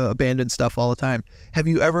go into abandoned stuff all the time, have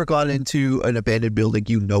you ever gone into an abandoned building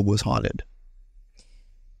was haunted?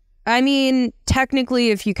 I mean,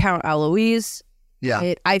 technically, if you count Eloise,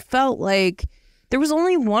 I felt like there was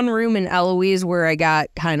only one room in Eloise where I got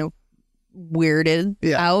kind of weirded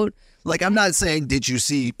out. I'm not saying, did you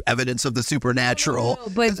see evidence of the supernatural? No,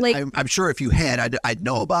 but I'm sure if you had, I'd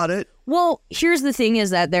know about it. Well, here's the thing: is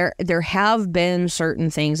that there have been certain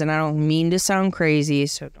things, and I don't mean to sound crazy,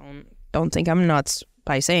 so don't think I'm nuts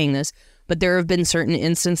by saying this, but there have been certain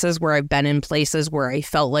instances where I've been in places where I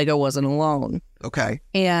felt like I wasn't alone. Okay.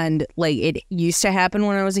 And it used to happen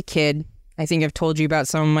when I was a kid. I think I've told you about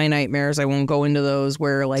some of my nightmares. I won't go into those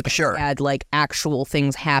where sure. I had actual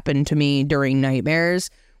things happen to me during nightmares,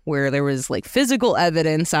 where there was physical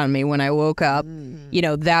evidence on me when I woke up,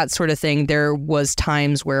 that sort of thing. There was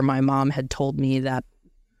times where my mom had told me that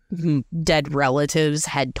dead relatives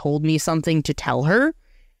had told me something to tell her,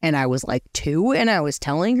 and I was 2 and I was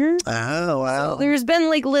telling her. Oh, wow. So there's been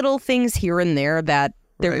little things here and there that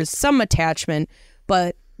there was some attachment,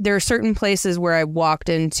 but there are certain places where I walked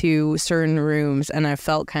into certain rooms and I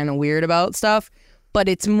felt kind of weird about stuff. but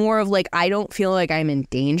it's more of like, I don't feel like I'm in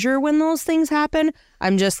danger when those things happen.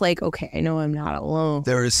 I'm just like, okay, I know I'm not alone.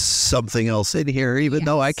 There is something else in here, even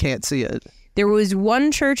though I can't see it. There was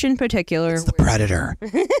one church in particular. It's the predator.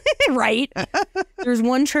 Right? There's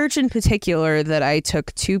one church in particular that I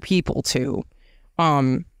took 2 people to.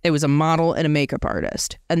 It was a model and a makeup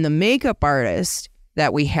artist. And the makeup artist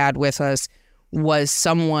that we had with us was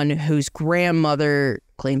someone whose grandmother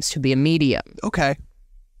claims to be a medium. Okay.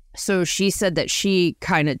 So she said that she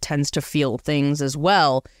kind of tends to feel things as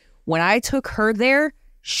well. When I took her there,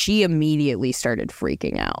 she immediately started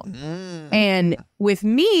freaking out. And with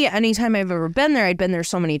me, anytime I've ever been there, I'd been there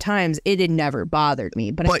so many times, it had never bothered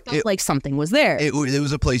me. But I felt like something was there. It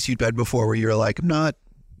was a place you'd been before where you're like, I'm not,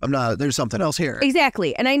 there's something else here.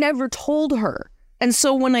 Exactly. And I never told her. And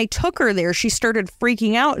so when I took her there, she started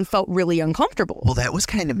freaking out and felt really uncomfortable. Well, that was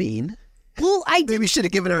kind of mean. Well, Maybe we should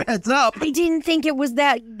have given her a heads up. I didn't think it was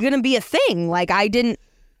that going to be a thing. Like,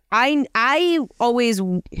 I always,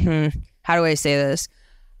 how do I say this?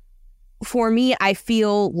 For me, I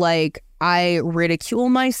feel like I ridicule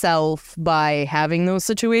myself by having those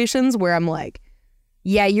situations where I'm like,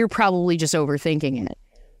 yeah, you're probably just overthinking it.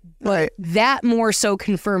 But that more so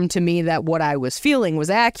confirmed to me that what I was feeling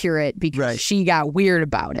was accurate because she got weird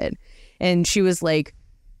about it. And she was like,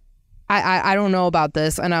 I don't know about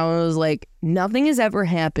this. And I was like, nothing has ever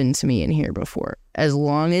happened to me in here before. As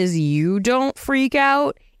long as you don't freak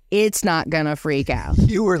out, it's not gonna freak out.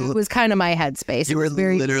 It was kind of my headspace. You were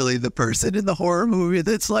literally the person in the horror movie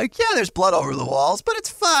that's like, yeah, there's blood over the walls, but it's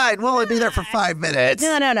fine. We'll only be there for 5 minutes.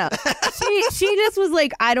 No. She just was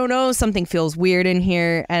like, I don't know, something feels weird in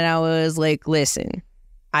here. And I was like, listen,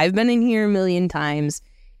 I've been in here a million times.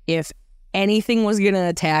 If anything was gonna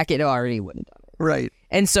attack, it already would have done it. Right.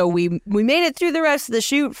 And so we made it through the rest of the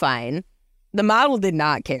shoot fine. The model did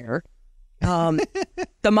not care.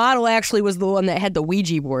 The model actually was the one that had the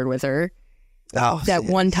Ouija board with her that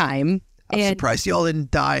one time. I'm surprised y'all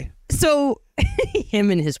didn't die. So,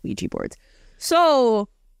 him and his Ouija boards. So,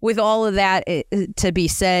 with all of that to be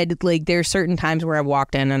said, like, there's certain times where I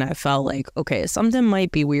walked in and I felt like, okay, something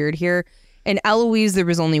might be weird here. And Eloise, there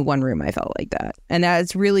was only one room I felt like that. And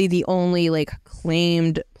that's really the only, like,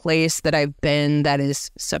 claimed place that I've been that is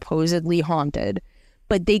supposedly haunted.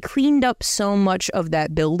 But they cleaned up so much of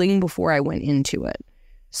that building before I went into it.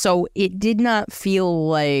 So it did not feel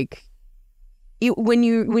like it, when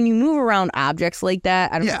you move around objects like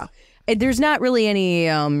that, I don't know. There's not really any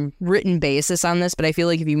written basis on this, but I feel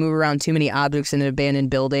like if you move around too many objects in an abandoned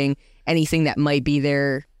building, anything that might be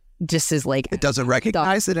there just is like... It doesn't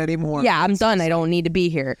recognize it anymore. Yeah, I'm done. I don't need to be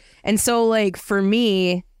here. And so, like, for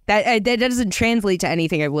me, that doesn't translate to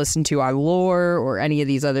anything I've listened to on lore or any of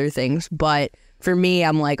these other things, but... For me,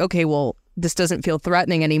 I'm like, okay, well, this doesn't feel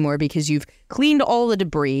threatening anymore because you've cleaned all the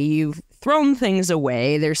debris, you've thrown things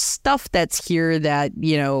away. There's stuff that's here that,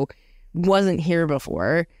 you know, wasn't here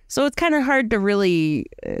before. So it's kind of hard to really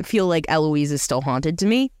feel like Eloise is still haunted to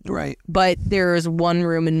me. Right. But there's one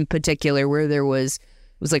room in particular where it was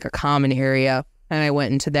like a common area. And I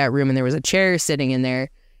went into that room and there was a chair sitting in there.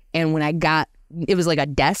 And when it was like a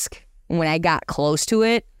desk. And when I got close to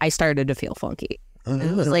it, I started to feel funky. And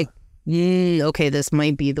it was like, okay, this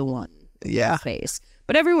might be the one. Yeah. Space.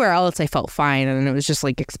 But everywhere else, I felt fine, and it was just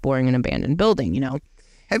like exploring an abandoned building, you know.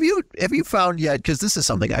 Have you found yet? Because this is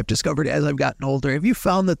something I've discovered as I've gotten older. Have you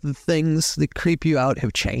found that the things that creep you out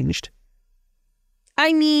have changed?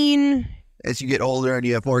 I mean, as you get older and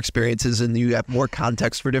you have more experiences and you have more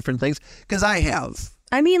context for different things, because I have.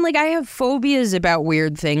 I mean, like, I have phobias about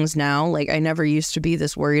weird things now. Like, I never used to be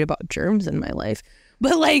this worried about germs in my life.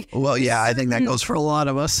 But, like... Well, yeah, I think that goes for a lot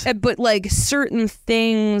of us. But, like, certain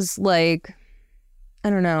things, like, I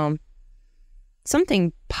don't know.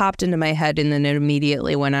 Something popped into my head and then it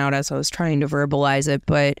immediately went out as I was trying to verbalize it.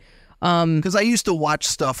 But... Because I used to watch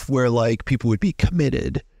stuff where, like, people would be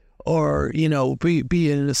committed or, you know,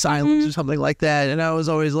 be in an asylum or something like that. And I was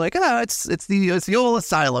always like, it's the old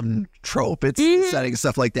asylum trope. It's setting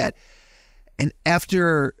stuff like that. And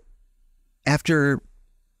after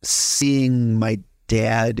seeing my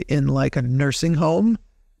dad in like a nursing home,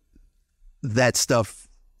 that stuff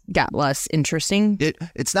got less interesting.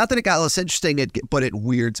 It's not that it got less interesting, but it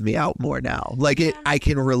weirds me out more now. Like I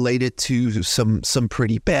can relate it to some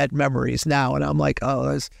pretty bad memories now, and I'm like,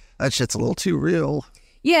 oh, that shit's a little too real.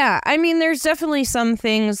 Yeah, I mean, there's definitely some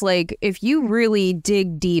things, like, if you really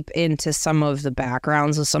dig deep into some of the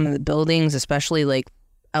backgrounds of some of the buildings, especially, like,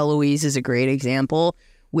 Eloise is a great example,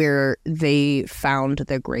 where they found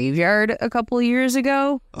the graveyard a couple of years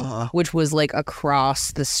ago, which was, like,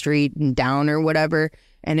 across the street and down or whatever,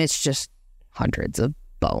 and it's just hundreds of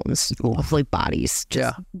bones of like bodies,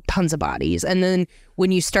 just tons of bodies. And then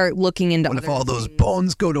when you start looking into what if all those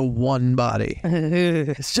bones go to one body?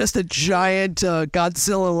 It's just a giant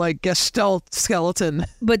Godzilla-like Gestalt skeleton.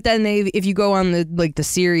 But then if you go on the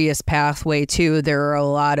serious pathway too, there are a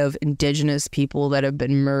lot of indigenous people that have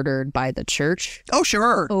been murdered by the church. Oh,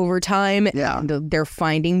 sure. Over time. Yeah. And they're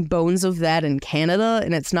finding bones of that in Canada,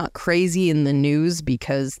 and it's not crazy in the news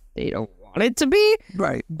because they don't want it to be.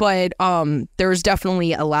 Right. But there's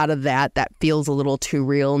definitely a lot of that feels a little too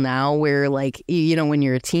real now, where like, you know, when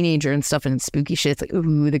you're a teenager and stuff and it's spooky shit, it's like,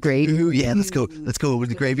 ooh, the grave. Ooh, yeah, let's go to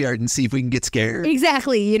the graveyard and see if we can get scared.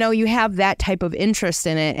 Exactly. You know, you have that type of interest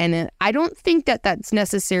in it. And I don't think that that's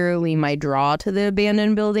necessarily my draw to the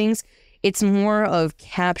abandoned buildings. It's more of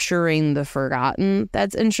capturing the forgotten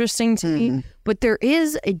that's interesting to me. But there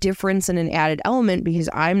is a difference and an added element, because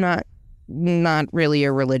I'm not really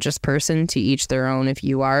a religious person, to each their own if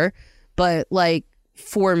you are. But like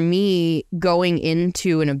for me, going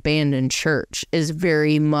into an abandoned church is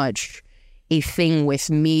very much a thing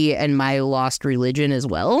with me and my lost religion as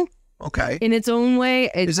well. Okay. In its own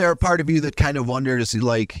way. Is there a part of you that kind of wonders,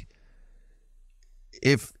 like,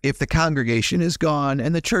 if the congregation is gone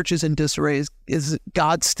and the church is in disarray, is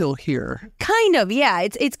God still here? Kind of, yeah.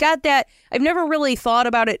 It's got that. I've never really thought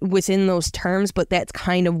about it within those terms, but that's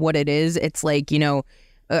kind of what it is. It's like, you know,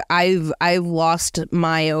 I've lost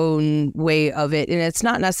my own way of it, and it's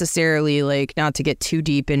not necessarily like, not to get too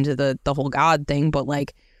deep into the whole God thing, but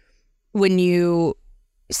like when you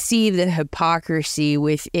see the hypocrisy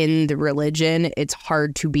within the religion, it's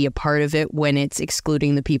hard to be a part of it when it's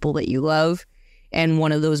excluding the people that you love. And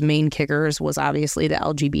one of those main kickers was obviously the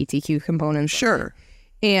LGBTQ component. Sure.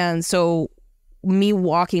 And so me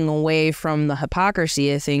walking away from the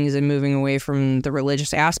hypocrisy of things and moving away from the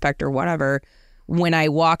religious aspect or whatever, when I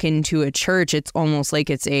walk into a church, it's almost like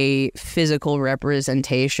it's a physical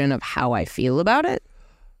representation of how I feel about it.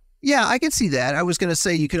 Yeah, I can see that. I was going to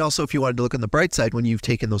say, you could also, if you wanted to look on the bright side, when you've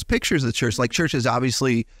taken those pictures of the church, like churches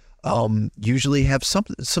obviously usually have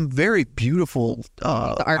some very beautiful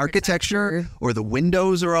architecture, or the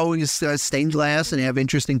windows are always stained glass and have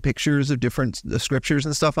interesting pictures of different scriptures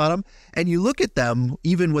and stuff on them. And you look at them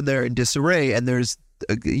even when they're in disarray, and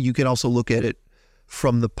you can also look at it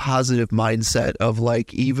from the positive mindset of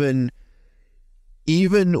like, even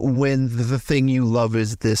when the thing you love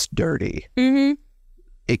is this dirty,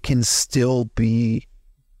 it can still be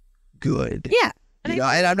good. Yeah. You know,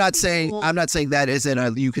 and I'm not saying that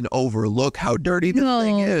isn't you can overlook how dirty the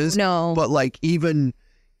thing is. No. But like even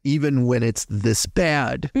when it's this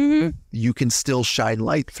bad, you can still shine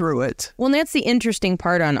light through it. Well, and that's the interesting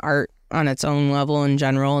part on art on its own level in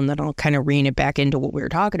general, and then I'll kind of rein it back into what we were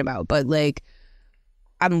talking about. But like,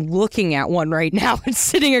 I'm looking at one right now. It's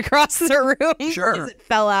sitting across the room. Sure. It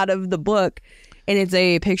fell out of the book, and it's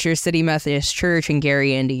a picture of City Methodist Church in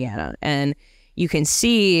Gary, Indiana, and you can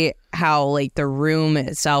see how like the room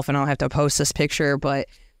itself, and I'll have to post this picture, but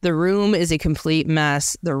the room is a complete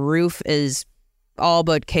mess. The roof is all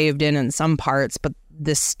but caved in some parts, but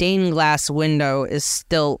the stained glass window is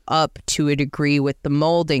still up to a degree with the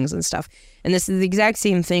moldings and stuff. And this is the exact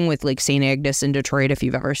same thing with like St. Agnes in Detroit, if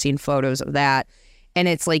you've ever seen photos of that. And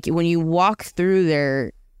it's like when you walk through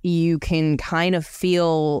there, you can kind of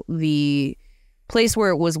feel the place where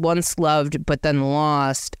it was once loved but then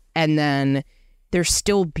lost, and then there's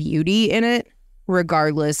still beauty in it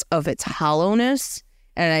regardless of its hollowness.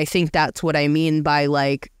 And I think that's what I mean by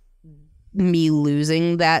like me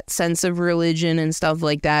losing that sense of religion and stuff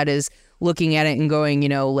like that, is looking at it and going, you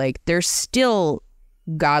know, like there's still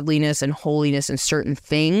godliness and holiness in certain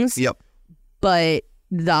things. Yep. But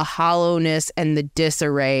the hollowness and the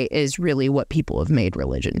disarray is really what people have made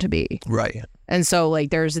religion to be. Right. And so like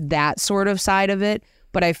there's that sort of side of it.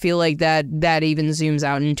 But I feel like that even zooms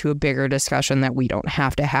out into a bigger discussion that we don't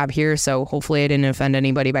have to have here. So hopefully I didn't offend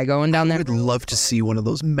anybody by going down there. I would love to see one of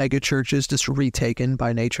those mega churches just retaken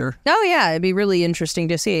by nature. Oh, yeah. It'd be really interesting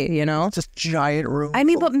to see, you know? Just giant room. I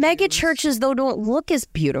mean, but mega churches, though, don't look as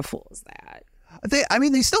beautiful as that. They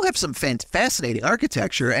still have some fascinating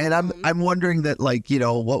architecture, and I'm wondering that, like, you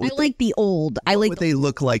know, what would they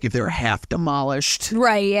look like if they were half demolished?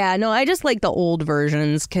 Right, yeah. No, I just like the old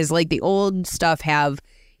versions, because, like, the old stuff have,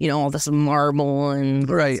 you know, all this marble and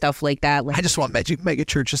stuff like that. Like, I just want mega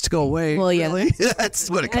churches to go away. Well, yeah. Really? That's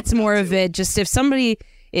what it comes That's more down of to. it. Just if somebody...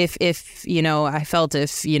 If you know, I felt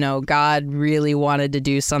if, you know, God really wanted to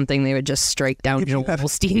do something, they would just strike down Joel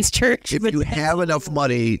Osteen's church. If you have enough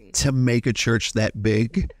money to make a church that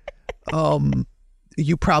big,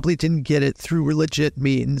 you probably didn't get it through legit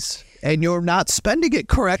means, and you're not spending it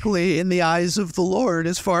correctly in the eyes of the Lord,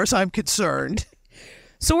 as far as I'm concerned.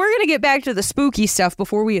 So we're going to get back to the spooky stuff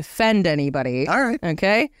before we offend anybody. All right.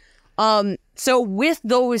 Okay. So with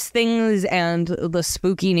those things and the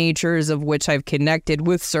spooky natures of which I've connected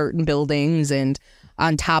with certain buildings, and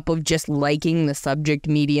on top of just liking the subject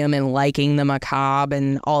medium and liking the macabre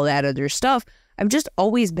and all that other stuff, I've just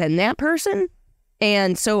always been that person.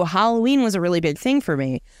 And so Halloween was a really big thing for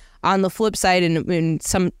me. On the flip side, and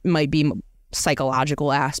some might be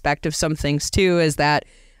psychological aspect of some things too, is that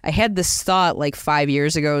I had this thought like 5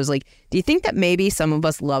 years ago. I was like, do you think that maybe some of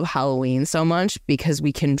us love Halloween so much because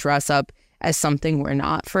we can dress up as something we're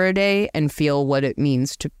not for a day and feel what it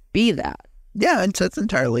means to be that? Yeah, and that's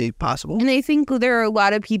entirely possible. And I think there are a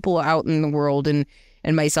lot of people out in the world, and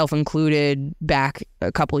myself included back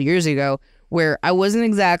a couple years ago, where I wasn't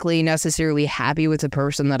exactly necessarily happy with the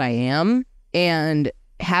person that I am. And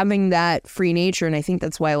having that free nature, and I think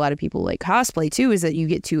that's why a lot of people like cosplay too, is that you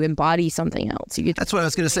get to embody something else. You get That's what I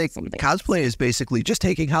was going to say. something Cosplay is basically just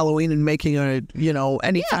taking Halloween and making it,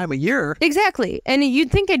 any time of year. Exactly. And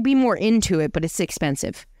you'd think I'd be more into it, but it's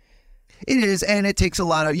expensive. It is, and it takes a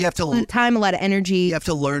lot of, you have to Time, a lot of energy.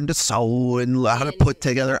 learn to sew and how to put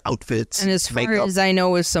together outfits. And as far makeup. as I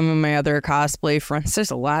know with some of my other cosplay friends,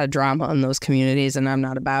 there's a lot of drama in those communities, and I'm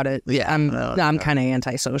not about it. Yeah, I'm kind of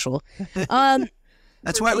antisocial.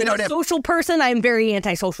 That's why we don't have. Social person, I'm very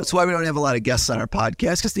antisocial. That's why we don't have a lot of guests on our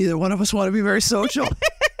podcast, because neither one of us want to be very social.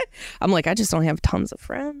 I'm like, I just don't have tons of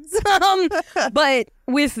friends. But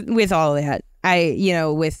with all that,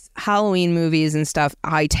 with Halloween movies and stuff,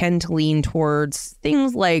 I tend to lean towards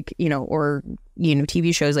things like,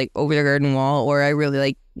 TV shows like Over the Garden Wall, or I really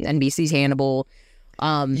like NBC's Hannibal.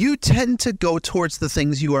 You tend to go towards the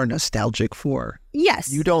things you are nostalgic for.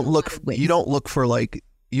 Yes. You don't look for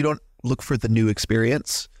the new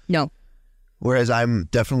experience. No. Whereas I'm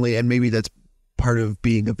definitely, and maybe that's part of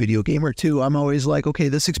being a video gamer too, I'm always like, okay,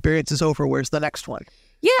 this experience is over. Where's the next one?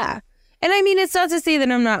 Yeah. And I mean, it's not to say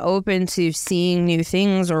that I'm not open to seeing new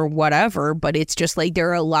things or whatever, but it's just like there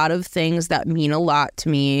are a lot of things that mean a lot to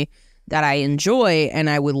me that I enjoy, and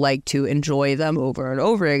I would like to enjoy them over and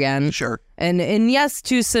over again. Sure. And yes,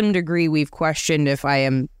 to some degree, we've questioned if I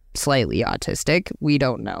am slightly autistic. We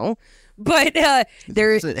don't know. But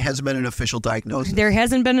It hasn't been an official diagnosis. There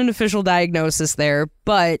hasn't been an official diagnosis there,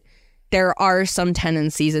 but there are some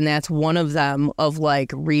tendencies, and that's one of them, of like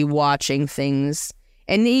rewatching things.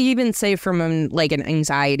 And they even say from an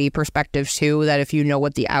anxiety perspective too, that if you know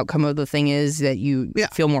what the outcome of the thing is, that you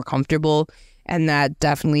feel more comfortable. And that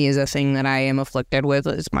definitely is a thing that I am afflicted with,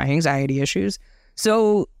 is my anxiety issues.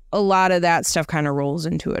 So a lot of that stuff kind of rolls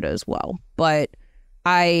into it as well. But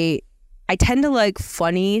I tend to like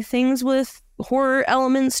funny things with horror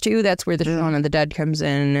elements too. That's where the Shaun of the Dead comes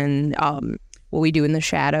in, and What We Do in the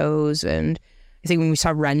Shadows. And I think when we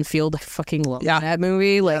saw Renfield, I fucking loved that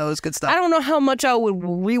movie. Like, that was good stuff. I don't know how much I would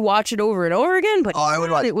rewatch it over and over again, but I would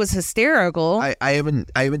watch. It was hysterical. I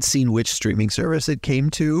haven't seen which streaming service it came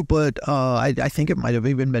to, but I think it might have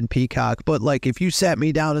even been Peacock. But like, if you sat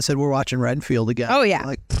me down and said we're watching Renfield again, Oh, yeah. I'm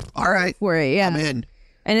like, all right, For it, yeah. I'm in.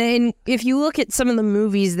 And if you look at some of the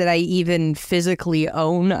movies that I even physically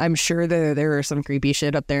own, I'm sure there are some creepy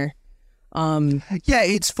shit up there. Yeah,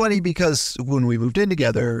 it's funny because when we moved in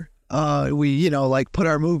together, we put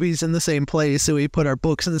our movies in the same place, and we put our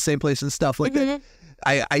books in the same place and stuff like that.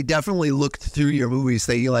 I definitely looked through your movies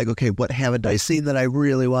thinking like, okay, what haven't I seen that I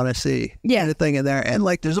really want to see? Yeah. Kind of thing in there. And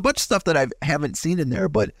like, there's a bunch of stuff that I haven't seen in there,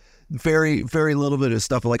 but very, very little bit of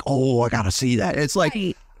stuff like, oh, I got to see that. It's like,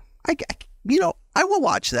 Right. I will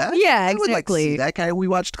watch that. Yeah, I would like to see exactly. that. We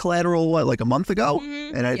watched Collateral, like a month ago?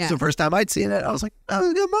 And it's the first time I'd seen it. I was like, that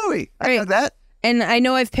was a good movie. I Right. dug that. And I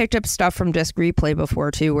know I've picked up stuff from Disc Replay before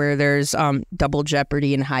too, where there's Double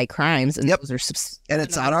Jeopardy and High Crimes, and those are And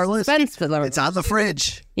it's on our list. It's on the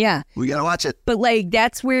fridge. Yeah. We got to watch it. But like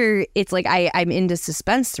that's where it's like I'm into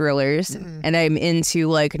suspense thrillers, and I'm into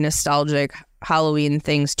like nostalgic Halloween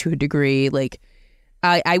things to a degree. Like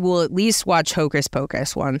I will at least watch Hocus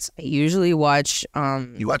Pocus once. I usually watch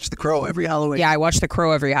You watch The Crow every Halloween. I watch The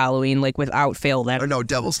Crow every Halloween, like without fail. Or no,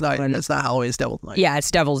 Devil's Night. That's not Halloween, it's Devil's Night. Yeah, it's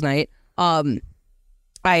Devil's Night.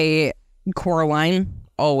 Coraline,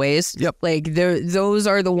 always. Yep. Like those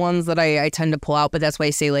are the ones that I tend to pull out, but that's why I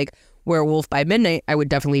say like Werewolf by Midnight, I would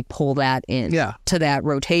definitely pull that in to that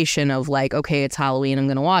rotation of like, okay, it's Halloween, I'm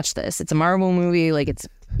gonna watch this. It's a Marvel movie, like it's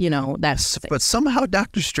that's But somehow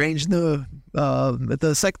Doctor Strange, the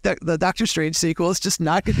Doctor Strange sequel is just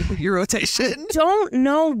not going to be your rotation. Don't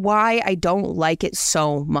know why I don't like it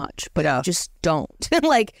so much, but I just don't.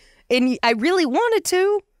 Like, and I really wanted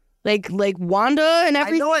to, Like Wanda and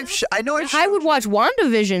everything. I know. I would watch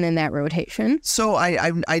WandaVision in that rotation. So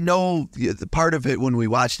I know the part of it when we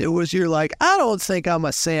watched it was you're like, I don't think I'm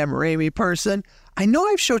a Sam Raimi person. I know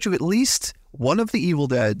I've showed you at least one of the Evil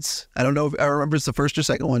Deads. I don't know if I remember it's the first or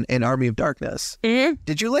second one, and Army of Darkness. Mm-hmm.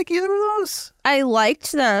 Did you like either of those? I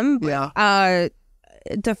liked them. Yeah.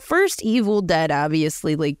 The first Evil Dead,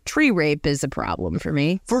 obviously, like tree rape is a problem for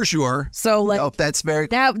me. For sure. So like Nope, that's very.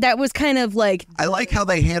 that was kind of like, I like how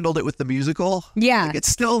they handled it with the musical. yeah. Like, it's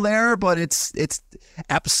still there, but it's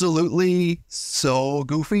absolutely so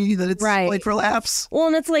goofy that it's Right. played for laughs. Well,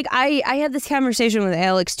 and it's like I had this conversation with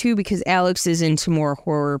Alex too, because Alex is into more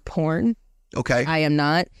horror porn. Okay. I am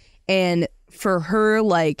not. And for her,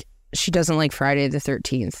 like, she doesn't like Friday the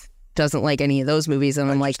 13th, doesn't like any of those movies.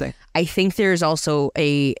 And I'm like, Interesting. I think there's also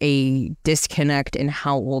a disconnect in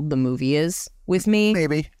how old the movie is with me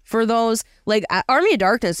Maybe. for those. Like, Army of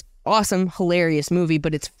Darkness, awesome, hilarious movie,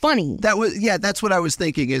 but it's funny. That's what I was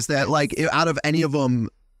thinking is that, like, out of any of them,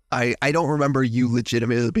 I don't remember you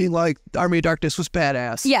legitimately being like, Army of Darkness was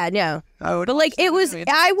badass. Yeah, no. I would, But, like, it was,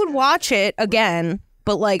 I would watch it again.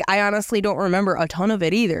 But, like, I honestly don't remember a ton of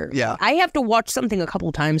it either. Yeah. I have to watch something a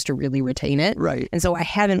couple times to really retain it. Right. And so I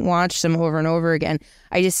haven't watched them over and over again.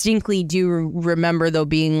 I distinctly do remember, though,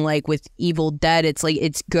 being like with Evil Dead, it's like,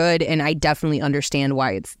 it's good. And I definitely understand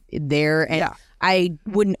why it's there. And Yeah. I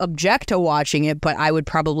wouldn't object to watching it, but I would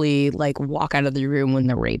probably, like, walk out of the room when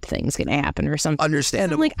the rape thing's going to happen or something. I'm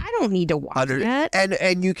Understandable. like, I don't need to watch that.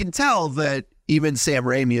 And you can tell that even Sam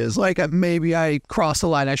Raimi is like, maybe I crossed the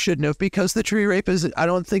line I shouldn't have, because the tree rape is, I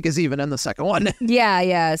don't think, is even in the second one.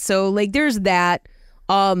 Yeah. So, like, there's that.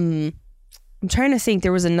 I'm trying to think.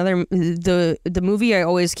 There was another, the movie I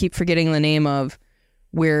always keep forgetting the name of,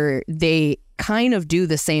 where they kind of do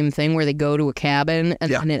the same thing, where they go to a cabin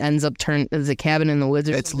and then it ends up turned as a cabin in the woods.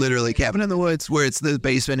 it's literally Cabin in the Woods, where it's the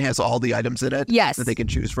basement has all the items in it Yes. that they can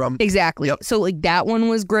choose from. Exactly. Yep. So, like, that one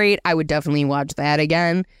was great. I would definitely watch that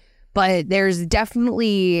again. But there's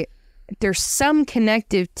some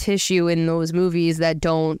connective tissue in those movies that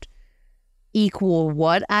don't equal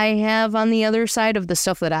what I have on the other side of the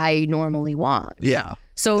stuff that I normally want. Yeah.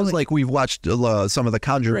 So, It's like we've watched some of the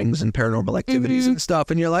Conjurings and Paranormal Activities and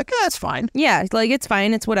stuff, and you're like, that's fine. yeah, like, it's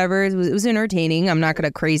fine. It's whatever. It was entertaining. I'm not going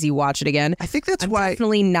to crazy watch it again. I think that's I'm why.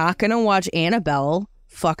 definitely not going to watch Annabelle.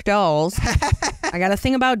 Fuck dolls. I got a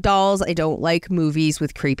thing about dolls. I don't like movies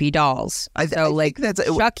with creepy dolls. I think that's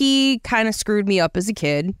Chucky kind of screwed me up as a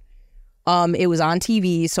kid. It was on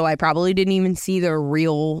TV, so I probably didn't even see the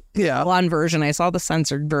real full-on version. I saw the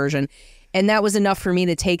censored version. And that was enough for me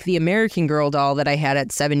to take the American Girl doll that I had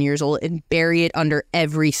at 7 years old and bury it under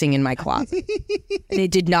everything in my closet. And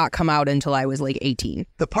it did not come out until I was like 18.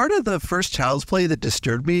 the part of the first Child's Play that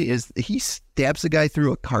disturbed me is he stabs the guy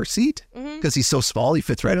through a car seat because he's so small. He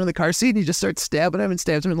fits right on the car seat, and he just starts stabbing him and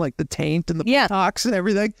stabs him in, like, the taint and the buttocks and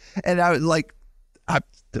everything. And I would like,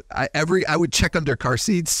 I would check under car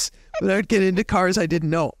seats. When I would get into cars I didn't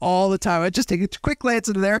know all the time. I'd just take a quick glance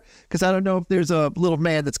into there because I don't know if there's a little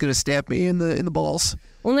man that's going to stab me in the balls.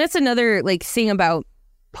 Well, that's another, like, thing about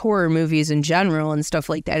horror movies in general and stuff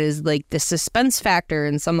like that, is like the suspense factor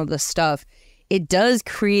in some of the stuff. It does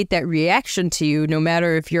create that reaction to you, no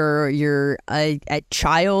matter if you're a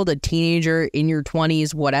child, a teenager, in your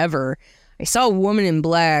 20s, whatever. I saw Woman in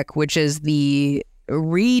Black, which is the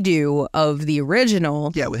redo of the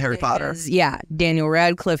original. Yeah, with Harry Potter. Daniel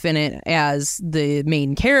Radcliffe in it as the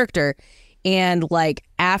main character. And, like,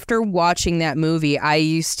 after watching that movie,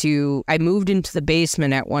 I moved into the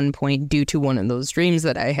basement at one point due to one of those dreams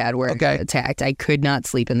that I had where I got attacked. I could not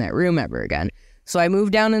sleep in that room ever again. So I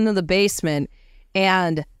moved down into the basement,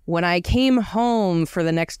 and when I came home for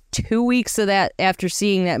the next 2 weeks of that, after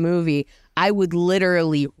seeing that movie, I would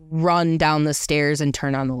literally run down the stairs and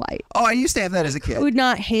turn on the light. Oh, I used to have that as a kid. I would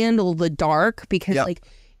not handle the dark because, like,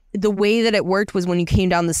 the way that it worked was when you came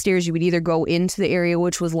down the stairs, you would either go into the area,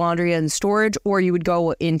 which was laundry and storage, or you would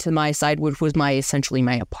go into my side, which was essentially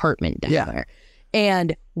my apartment down there.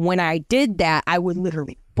 And when I did that, I would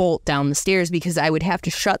literally bolt down the stairs because I would have to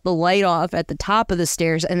shut the light off at the top of the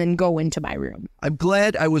stairs and then go into my room. I'm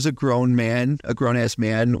glad I was a grown-ass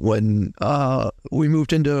man when we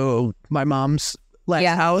moved into my mom's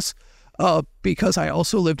last house. Because I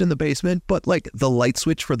also lived in the basement, but, like, the light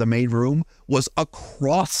switch for the main room was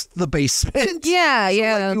across the basement. Yeah.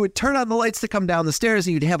 Like, you would turn on the lights to come down the stairs,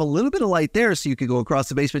 and you'd have a little bit of light there so you could go across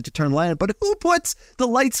the basement to turn the light on. But who puts the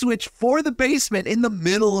light switch for the basement in the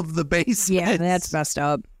middle of the basement? Yeah, that's messed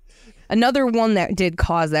up. Another one that did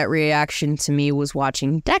cause that reaction to me was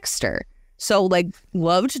watching Dexter. So, like,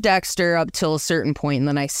 loved Dexter up till a certain point, and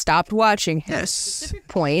then I stopped watching him at a Yes. specific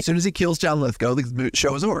point. As soon as he kills John Lithgow, the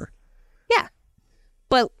show is over. Yeah.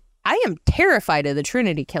 But I am terrified of the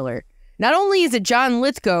Trinity Killer. Not only is it John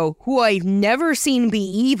Lithgow, who I've never seen be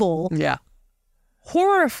evil, Yeah.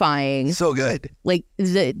 horrifying. So good. Like,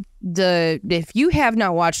 if you have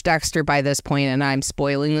not watched Dexter by this point, and I'm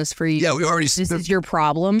spoiling this for you, Yeah, we already this is your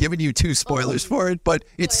problem. given you 2 spoilers for it, but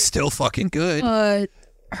it's still fucking good.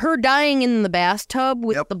 Her dying in the bathtub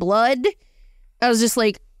with Yep. the blood, I was just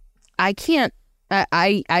like, I can't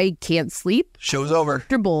sleep Show's over.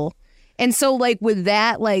 comfortable. And so, like, with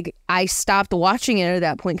that, like, I stopped watching it at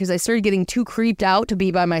that point because I started getting too creeped out to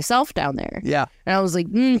be by myself down there. Yeah. And I was like,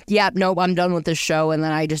 yeah, nope, I'm done with this show. And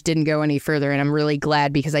then I just didn't go any further. And I'm really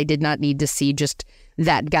glad because I did not need to see just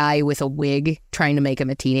that guy with a wig trying to make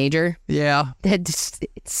him a teenager. Yeah. It's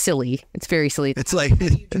silly. It's very silly. It's like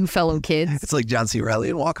You fellow kids. it's like John C. Reilly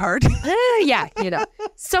and Walk Hard. Yeah,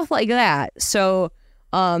 stuff like that. So,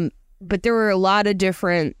 but there were a lot of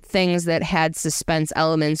different things that had suspense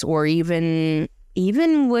elements, or even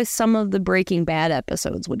with some of the Breaking Bad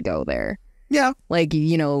episodes would go there. Yeah. Like,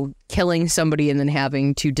 killing somebody and then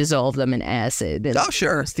having to dissolve them in acid and Oh,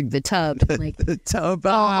 sure. through the tub. Like, The tub.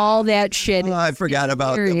 all that shit. Oh, I forgot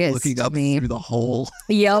about them Curious looking to up me. through the hole.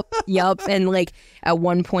 Yep. And like at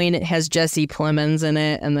one point it has Jesse Plemons in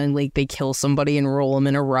it, and then like they kill somebody and roll him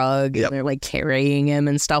in a rug, Yep. and they're like carrying him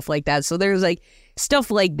and stuff like that. So there's like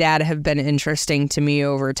stuff like that have been interesting to me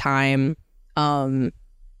over time. And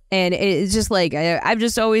it's just like I've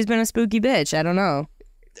just always been a spooky bitch. I don't know.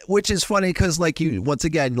 Which is funny because, like, once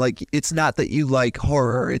again, like, it's not that you like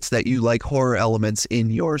horror, it's that you like horror elements in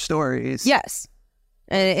your stories. Yes.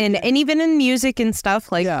 And even in music and stuff,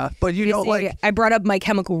 like, Yeah. But you don't like, I brought up My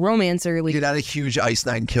Chemical Romance earlier. You're not a huge Ice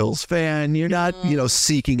Nine Kills fan. you're not,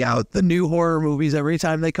 Seeking out the new horror movies every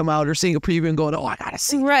time they come out or seeing a preview and going, oh, I gotta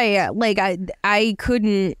see. Right. Yeah. Like I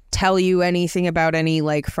couldn't tell you anything about any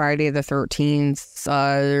like Friday the 13th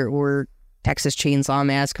or Texas Chainsaw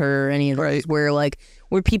Massacre or any of those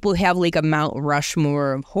where people have like a Mount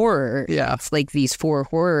Rushmore of horror. Yeah. It's like these 4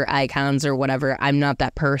 horror icons or whatever. I'm not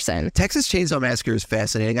that person. Texas Chainsaw Massacre is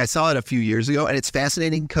fascinating. I saw it a few years ago, and it's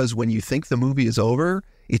fascinating because when you think the movie is over,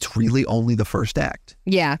 it's really only the first act.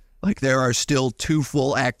 Yeah. Like, there are still 2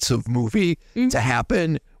 full acts of movie to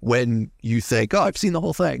happen when you think, oh, I've seen the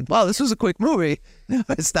whole thing. Wow, this was a quick movie.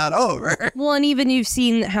 It's not over. Well, and even you've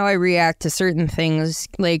seen how I react to certain things,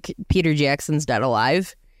 like Peter Jackson's Dead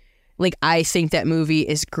Alive. Like, I think that movie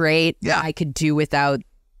is great. Yeah. I could do without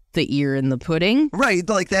the ear in the pudding. Right.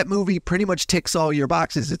 Like, that movie pretty much ticks all your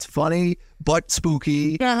boxes. It's funny, but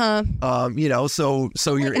spooky. Uh-huh. So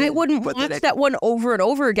you're And I in, wouldn't but watch then that one over and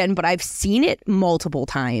over again, but I've seen it multiple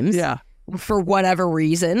times. Yeah. For whatever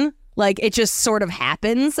reason. Like, it just sort of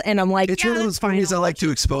happens, and I'm like, It's yeah, one of that's those fine. movies I like to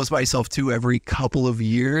expose myself to every couple of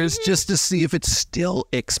years just to see if it still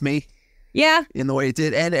icks me Yeah. in the way it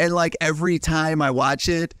did. And like every time I watch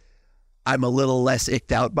it, I'm a little less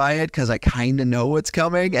icked out by it because I kind of know what's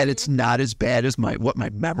coming, and it's not as bad as what my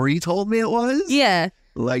memory told me it was. Yeah.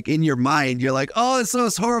 Like, in your mind, you're like, oh, it's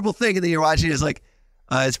this horrible thing, and then you're watching it, it's like,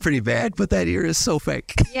 it's pretty bad, but that ear is so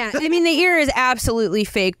fake. Yeah. I mean, the ear is absolutely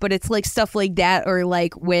fake, but it's like stuff like that, or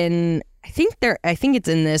like when I think it's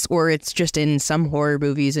in this, or it's just in some horror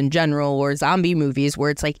movies in general, or zombie movies,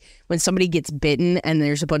 where it's like when somebody gets bitten and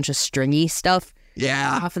there's a bunch of stringy stuff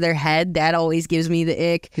Yeah. off of their head. That always gives me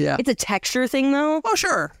the ick. Yeah. It's a texture thing, though. Oh,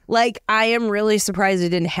 sure. Like, I am really surprised I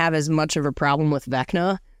didn't have as much of a problem with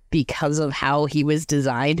Vecna because of how he was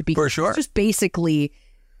designed. Because For sure. It's just basically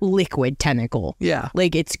liquid tentacle. Yeah.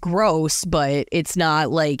 Like, it's gross, but it's not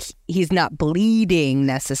like he's not bleeding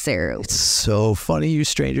necessarily. It's so funny, you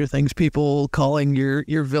Stranger Things people calling your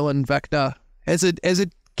villain Vecna as a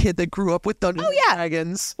kid that grew up with Dungeons and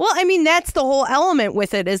Dragons. Well, I mean, that's the whole element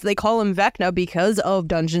with it, is they call him Vecna because of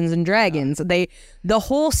Dungeons and Dragons. The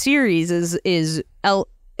whole series is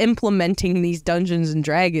implementing these Dungeons and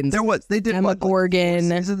Dragons. They did what, like, Demogorgon.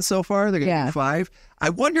 4 seasons so far? They're going to Yeah. do 5. I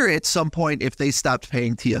wonder at some point if they stopped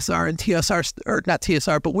paying TSR, and TSR, or not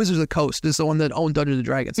TSR, but Wizards of the Coast is the one that owned Dungeons and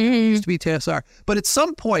Dragons. It used to be TSR. But at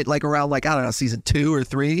some point, like around, like, I don't know, season 2 or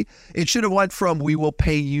 3, it should have went from we will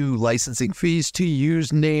pay you licensing fees to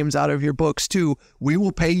use names out of your books to we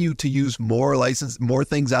will pay you to use more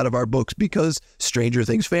things out of our books because Stranger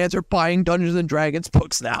Things fans are buying Dungeons and Dragons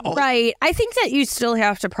books now. Right. I think that you still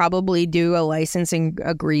have to probably do a licensing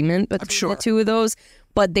agreement between the two of those,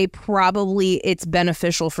 but it's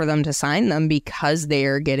beneficial for them to sign them because they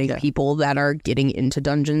are getting people that are getting into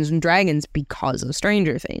Dungeons and Dragons because of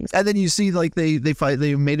Stranger Things. And then you see, like, they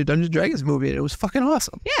made a Dungeons and Dragons movie, and it was fucking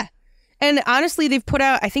awesome. Yeah. And honestly,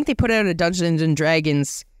 I think they put out a Dungeons and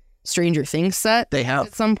Dragons Stranger Things set. They have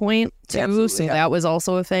at some point too. Absolutely, so yeah. that was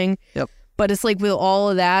also a thing. Yep. But it's like with all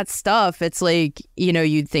of that stuff, it's like,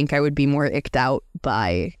 you'd think I would be more icked out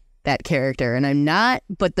by that character, and I'm not.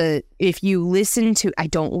 But if you listen to, I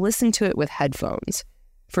don't listen to it with headphones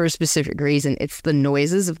for a specific reason. It's the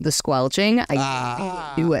noises of the squelching. I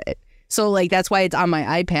can't do it. So like that's why it's on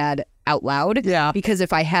my iPad out loud. Yeah. Because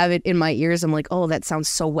if I have it in my ears, I'm like, oh, that sounds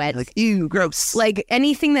so wet. like, ew, gross. Like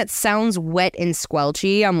anything that sounds wet and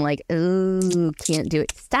squelchy, I'm like, oh, can't do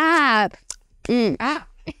it. Stop.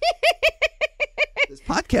 This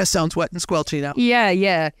podcast sounds wet and squelchy now.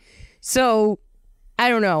 Yeah. So I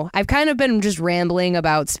don't know. I've kind of been just rambling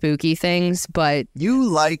about spooky things, but You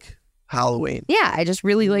like Halloween. yeah, I just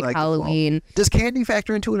really like like the Halloween. Does candy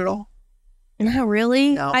factor into it at all? Not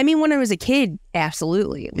really. No. I mean, when I was a kid,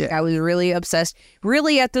 absolutely. Like, Yeah. I was really obsessed.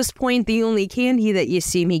 Really, at this point, the only candy that you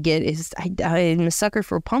see me get is I'm a sucker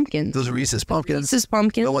for pumpkins. Those Reese's pumpkins. Reese's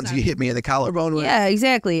pumpkins. The ones you hit me in the collarbone with. Yeah,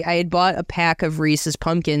 exactly. I had bought a pack of Reese's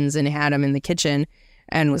pumpkins and had them in the kitchen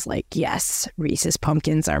and was like, yes, Reese's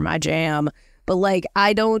pumpkins are my jam. But like,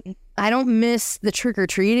 I don't miss the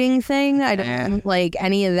trick-or-treating thing. I don't like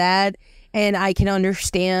any of that. And I can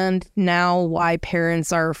understand now why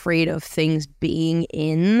parents are afraid of things being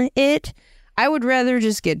in it. I would rather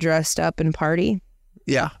just get dressed up and party,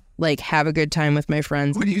 Yeah. like have a good time with my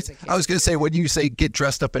friends. I was going to say, when you say get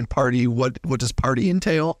dressed up and party, what does party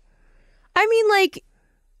entail? I mean, like,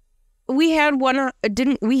 we had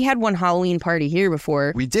one Halloween party here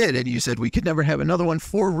before. We did, and you said we could never have another one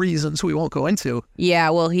for reasons we won't go into. Yeah,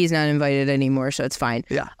 well, he's not invited anymore, so it's fine.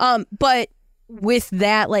 Yeah. But with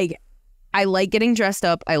that, like, I like getting dressed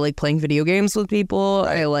up. I like playing video games with people.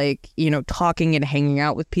 I like, talking and hanging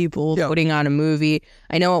out with people, putting on a movie.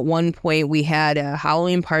 I know at one point we had a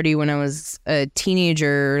Halloween party when I was a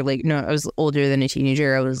teenager. Like, no, I was older than a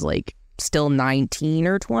teenager. I was like still 19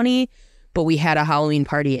 or 20. But we had a Halloween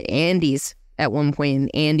party at Andy's at one point, and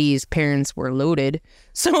Andy's parents were loaded.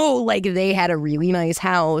 So, like, they had a really nice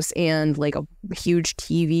house and, like, a huge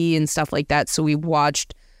TV and stuff like that. So we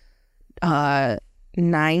watched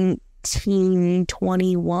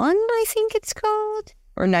 1921, I think it's called,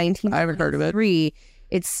 or 19. I haven't heard of it.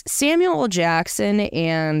 It's Samuel L. Jackson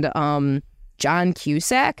and John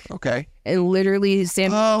Cusack. Okay. And literally,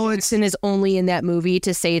 Samuel Jackson is only in that movie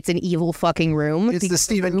to say it's an evil fucking room. It's the because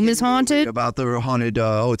Stephen room King is haunted. movie about the haunted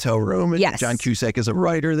hotel room. And Yes. John Cusack is a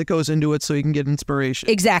Writer that goes into it so you can get inspiration.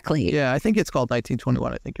 Exactly. Yeah, I think it's called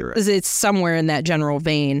 1921. I think you're right. It's somewhere in that general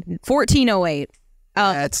vein. 1408.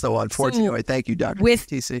 That's the one. 1408. Thank you, Dr. With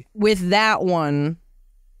TC. that one,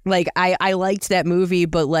 like, I liked that movie,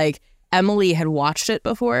 but like Emily had watched it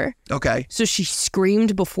before, Okay. so she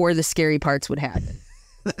screamed before the scary parts would happen.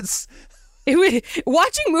 That's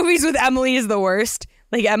Watching movies with Emily is the worst.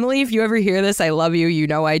 Like, Emily, if you ever hear this, I love you. You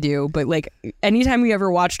know I do. But like, anytime we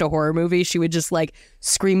ever watched a horror movie, she would just like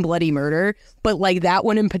scream bloody murder. But like, that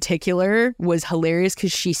one in particular was hilarious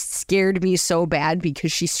because she scared me so bad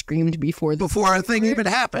because she screamed before before a thing even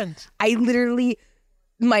happened. I literally,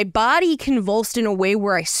 my body convulsed in a way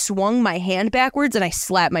where I swung my hand backwards and I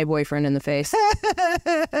slapped my boyfriend in the face.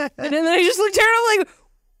 And then I just looked at her and I'm like,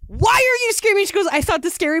 why are you screaming? She goes, I thought the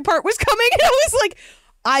scary part was coming. And I was like,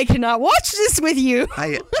 I cannot watch this with you.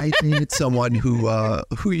 I dated someone who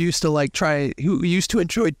used to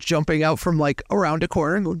enjoy jumping out from like around a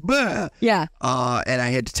corner and going, bah! Yeah. And I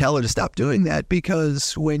had to tell her to stop doing that.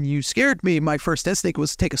 Because when you scared me, my first instinct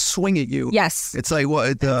was to take a swing at you. Yes. It's like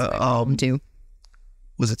what the Too.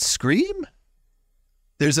 was it Scream?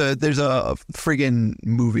 There's a friggin'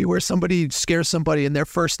 movie where somebody scares somebody and their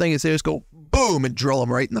first thing is they just go boom and drill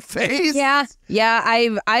them right in the face. Yeah.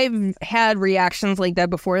 I've had reactions like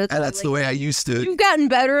that before. And that's the way I used to. You've gotten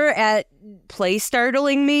better at play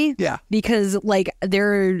startling me. Yeah. Because like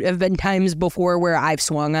there have been times before where I've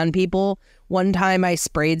swung on people. One time I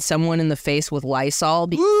sprayed someone in the face with Lysol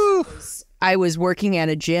because I was working at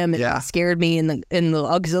a gym and it scared me in the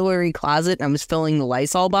auxiliary closet and I was filling the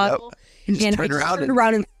Lysol bottle. Yep. And I turned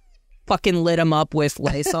around and fucking lit him up with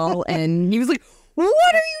Lysol. And he was like, what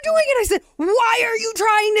are you doing? And I said, why are you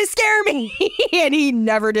trying to scare me? And he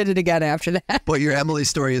never did it again after that. But your Emily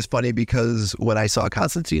story is funny because when I saw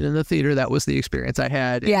Constantine in the theater, that was the experience I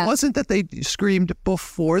had. Yeah. It wasn't that they screamed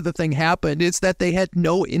before the thing happened. It's that they had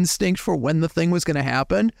no instinct for when the thing was going to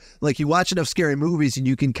happen. like you watch enough scary movies and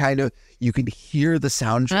you can hear the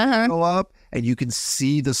soundtrack go up and you can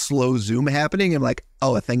see the slow zoom happening and like,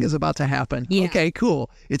 oh, a thing is about to happen. Yeah. Okay, cool.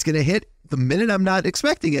 It's going to hit the minute I'm not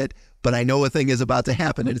expecting it, but I know a thing is about to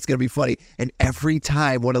happen and it's going to be funny. And every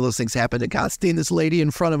time one of those things happened to Constantine, this lady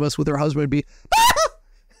in front of us with her husband would be,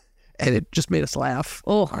 and it just made us laugh.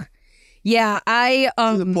 Oh, yeah.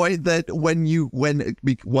 To the point that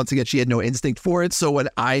once again, she had no instinct for it. So when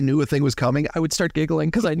I knew a thing was coming, I would start giggling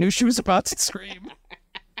because I knew she was about to scream.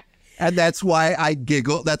 And that's why I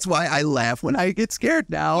giggle. That's why I laugh when I get scared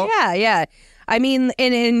now. Yeah. I mean,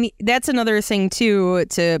 and that's another thing, too,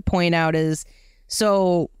 to point out is,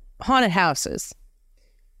 so haunted houses.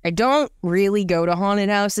 I don't really go to haunted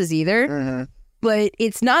houses either. Mm-hmm. But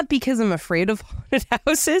it's not because I'm afraid of haunted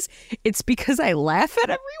houses. It's because I laugh at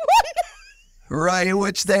everyone. Right,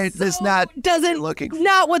 which that's not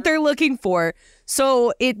not what they're looking for.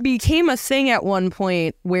 So it became a thing at one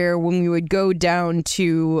point where when we would go down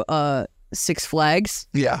to Six Flags,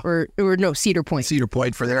 or no, Cedar Point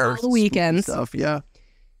for their the weekends stuff. Yeah,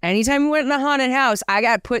 anytime we went in a haunted house, I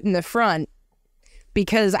got put in the front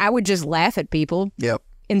because I would just laugh at people. Yep.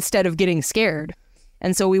 Instead of getting scared.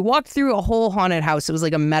 And so we walked through a whole haunted house. It was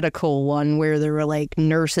like a medical one where there were like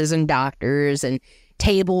nurses and doctors and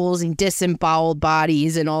tables and disemboweled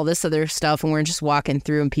bodies and all this other stuff. And we're just walking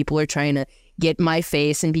through and people are trying to get in my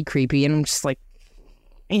face and be creepy. And I'm just like,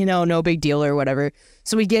 no big deal or whatever.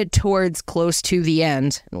 So we get towards close to the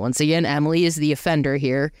end. And once again, Emily is the offender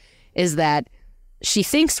here, is that she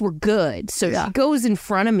thinks we're good. So she goes in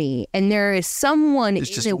front of me and there is someone in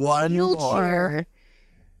a wheelchair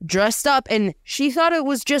dressed up, and she thought it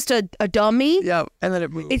was just a dummy. Yeah, and then it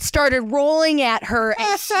moved. It started rolling at her,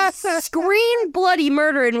 and she screamed bloody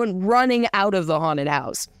murder and went running out of the haunted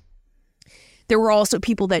house. There were also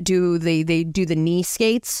people that do the knee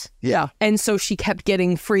skates. Yeah. And so she kept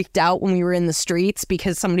getting freaked out when we were in the streets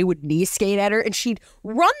because somebody would knee skate at her, and she'd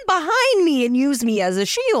run behind me and use me as a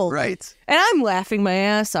shield. Right. And I'm laughing my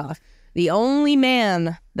ass off. The only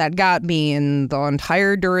man that got me in the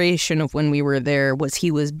entire duration of when we were there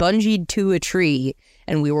he was bungeed to a tree,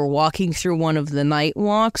 and we were walking through one of the night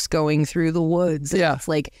walks going through the woods. Yeah.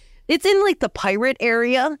 It's in like the pirate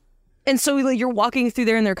area. And so you're walking through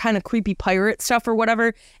there and they're kind of creepy pirate stuff or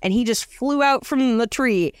whatever. And he just flew out from the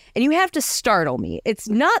tree, and you have to startle me. It's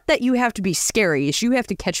not that you have to be scary. It's you have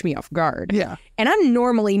to catch me off guard. Yeah. And I'm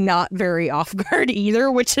normally not very off guard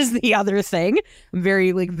either, which is the other thing. I'm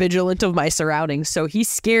very vigilant of my surroundings. So he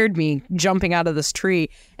scared me jumping out of this tree,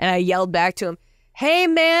 and I yelled back to him, "Hey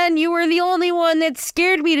man, you were the only one that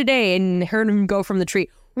scared me today," and heard him go from the tree.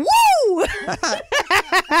 Woo!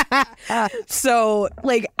 So,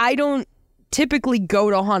 I don't typically go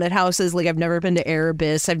to haunted houses. I've never been to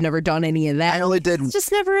Erebus. I've never done any of that. It's just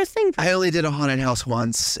never a thing for me. I only did a haunted house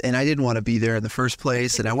once, and I didn't want to be there in the first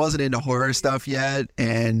place, and I wasn't into horror stuff yet.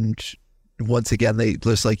 And once again, they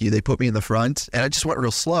just like you, they put me in the front, and I just went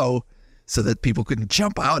real slow so that people couldn't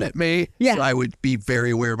jump out at me. Yeah. So I would be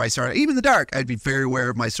very aware of my surroundings. Even in the dark, I'd be very aware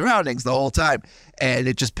of my surroundings the whole time. And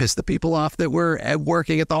it just pissed the people off that were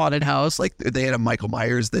working at the haunted house. They had a Michael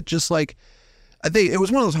Myers that just it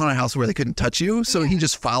was one of those haunted houses where they couldn't touch you. So he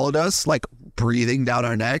just followed us, breathing down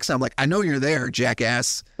our necks. I'm like, I know you're there,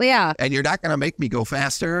 jackass. Yeah. And you're not going to make me go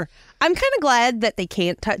faster. I'm kind of glad that they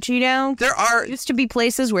can't touch you now. There used to be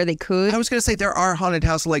places where they could. I was going to say there are haunted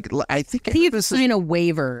houses. I think you have to sign a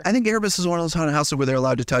waiver. I think Erebus is one of those haunted houses where they're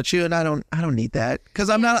allowed to touch you, and I don't need that because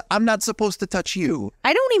I'm not supposed to touch you.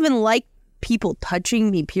 I don't even like people touching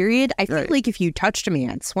me, period. I feel like if you touched me,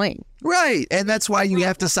 I'd swing. Right. And that's why you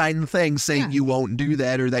have to sign things saying you won't do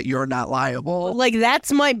that or that you're not liable.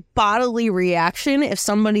 That's my bodily reaction. If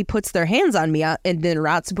somebody puts their hands on me and they're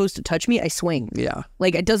not supposed to touch me, I swing. Yeah.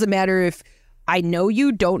 It doesn't matter if I know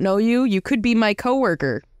you, don't know you. You could be my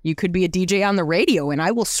coworker. You could be a DJ on the radio, and I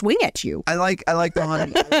will swing at you. I like the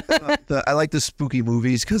haunted. I like the spooky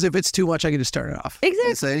movies because if it's too much, I can just turn it off.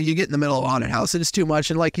 Exactly. So you get in the middle of a haunted house and it's too much,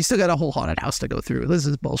 and you still got a whole haunted house to go through. This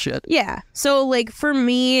is bullshit. Yeah. So for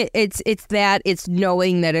me, it's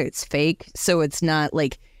knowing that it's fake. So it's not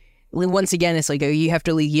once again, it's you have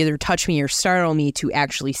to either touch me or startle me to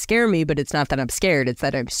actually scare me, but it's not that I'm scared, it's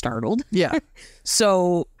that I'm startled. Yeah.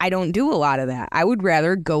 So I don't do a lot of that. I would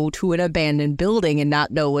rather go to an abandoned building and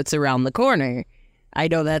not know what's around the corner. I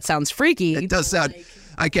know that sounds freaky. It does sound...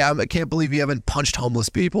 I can't believe you haven't punched homeless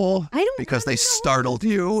people because they startled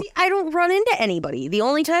you. See, I don't run into anybody. The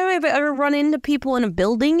only time I've ever run into people in a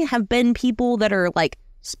building have been people that are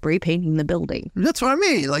spray painting the building. That's what I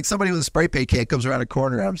mean. Somebody with a spray paint can comes around a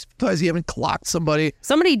corner. I'm surprised you haven't clocked somebody.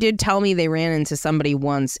 Somebody did tell me they ran into somebody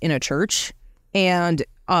once in a church, and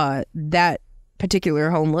that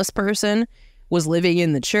particular homeless person was living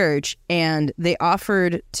in the church, and they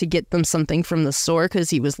offered to get them something from the store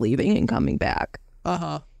because he was leaving and coming back.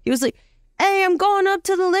 Uh-huh. He was like, "Hey, I'm going up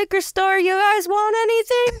to the liquor store. You guys want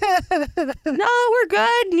anything?" "No, we're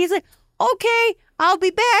good." And he's like, "Okay, I'll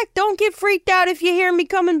be back. Don't get freaked out if you hear me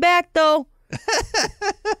coming back, though."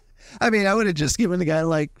 I mean, I would have just given the guy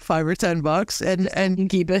like $5 or $10 and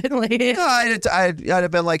keep it. Like, No, I'd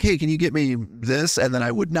have been like, hey, can you get me this? And then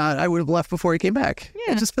I would not. I would have left before he came back.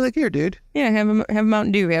 Yeah. I'd just be like, here, dude, have a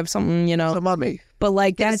Mountain Dew, have something, some on me. But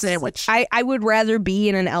like Get a that's sandwich. I would rather be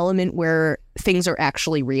in an element where things are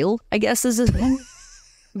actually real, I guess is a thing.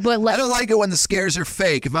 But I like don't like it when the scares are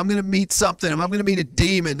fake. If I'm going to meet something, if I'm going to meet a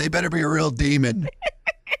demon, they better be a real demon.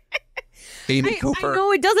 Amy Cooper. I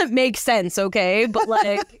know it doesn't make sense, okay? But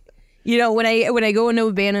like when I go into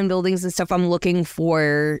abandoned buildings and stuff, I'm looking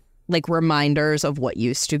for like reminders of what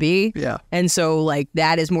used to be. Yeah. And so like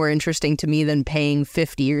that is more interesting to me than paying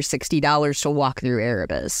 $50 or $60 to walk through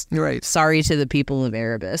Erebus. Right. Sorry to the people of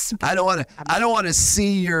Erebus. I don't want to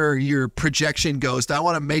see your projection ghost. I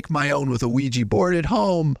want to make my own with a Ouija board at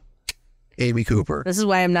home. Amy Cooper. This is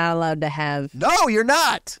why I'm not allowed to have No, you're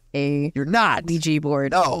not. a You're not. Ouija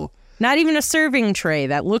board. No. Not even a serving tray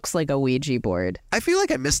that looks like a Ouija board. I feel like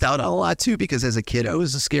I missed out on a lot too because as a kid I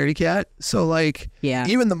was a scaredy cat. So like, Yeah.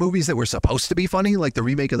 even the movies that were supposed to be funny, like the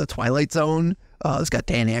remake of The Twilight Zone, it's got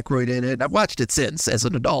Dan Aykroyd in it. And I've watched it since as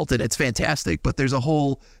an adult, and it's fantastic. But there's a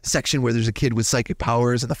whole section where there's a kid with psychic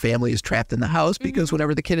powers, and the family is trapped in the house because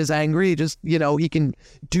whenever the kid is angry, just he can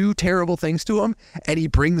do terrible things to him, and he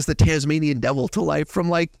brings the Tasmanian Devil to life from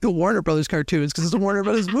like the Warner Brothers cartoons because it's a Warner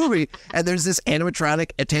Brothers movie. And there's this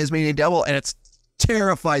animatronic Tasmanian Devil, and it's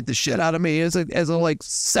terrified the shit out of me as a like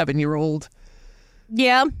 7-year-old.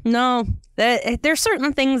 Yeah, no. There's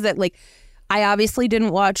certain things that like I obviously didn't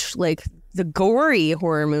watch like the gory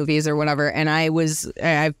horror movies or whatever, and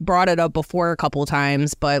I've brought it up before a couple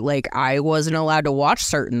times, but like I wasn't allowed to watch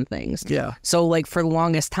certain things. Yeah. So like for the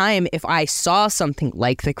longest time, if I saw something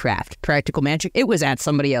like The Craft, Practical Magic, it was at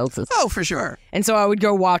somebody else's. Oh, for sure. And so I would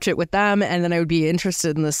go watch it with them, and then I would be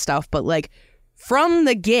interested in this stuff. But like from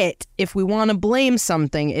the get, if we want to blame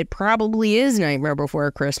something, it probably is Nightmare Before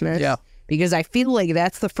Christmas. Yeah. Because I feel like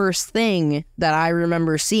that's the first thing that I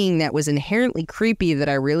remember seeing that was inherently creepy that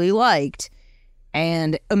I really liked.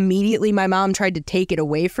 And immediately my mom tried to take it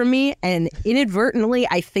away from me. And inadvertently,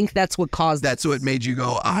 I think that's what caused That's what made you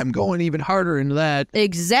go, I'm going. Going even harder into that.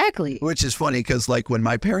 Exactly. Which is funny because like when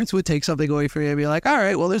my parents would Take something away from you and be like, all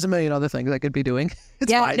right, well, there's a million other things I could be doing. It's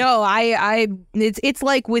Yeah, fine. no, it's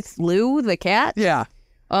like with Lou, the cat. Yeah.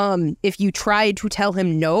 If you try to tell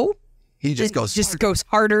him no, he just goes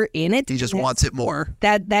harder in it. he just wants it more.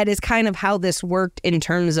 That is kind of how this worked in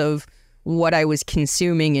terms of what I was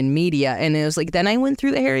consuming in media. And it was like, then I went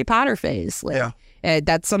through the Harry Potter phase. Like,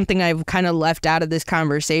 that's something I've kind of left out of this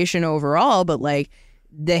conversation overall. But like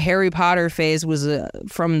the Harry Potter phase was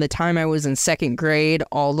from the time I was in second grade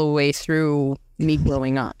all the way through me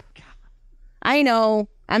growing up. I know.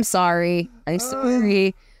 I'm sorry. I'm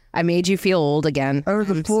sorry. I made you feel old again. I was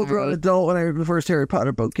a full-grown adult when the first Harry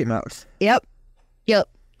Potter book came out. Yep.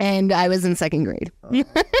 And I was in second grade.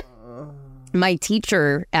 My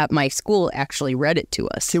teacher at my school actually read it to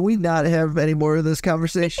us. Can we not have any more of this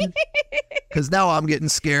conversation? Because now I'm getting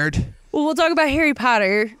scared. Well, we'll talk about Harry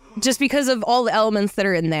Potter just because of all the elements that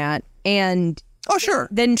are in that. And Oh, sure.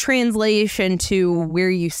 then translation to where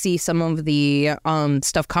you see some of the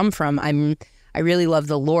stuff come from. I really love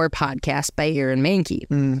the Lore podcast by Aaron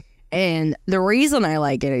Mahnke. And the reason I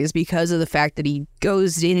like it is because of the fact that he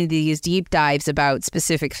goes into these deep dives about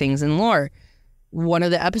specific things in lore. One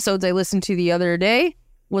of the episodes I listened to the other day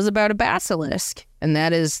was about a basilisk. And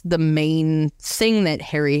that is the main thing that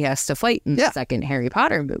Harry has to fight in the second Harry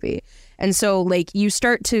Potter movie. And so, like, you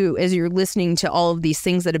start to, as you're listening to all of these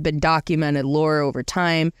things that have been documented lore over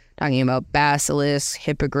time, talking about basilisks,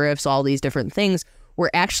 hippogriffs, all these different things,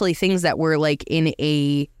 were actually things that were, like, in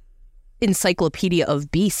a encyclopedia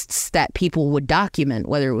of beasts that people would document,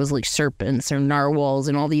 whether it was, like, serpents or narwhals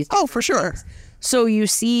and all these. Oh, for sure. So you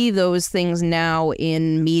see those things now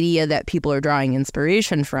in media that people are drawing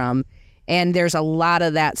inspiration from, and there's a lot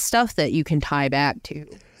of that stuff that you can tie back to.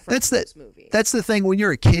 That's the thing. When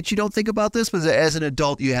you're a kid, you don't think about this, but as an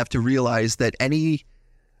adult, you have to realize that any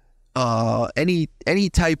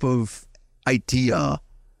type of idea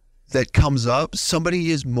that comes up, somebody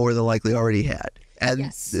is more than likely already had.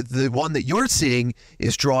 And the one that you're seeing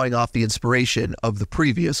is drawing off the inspiration of the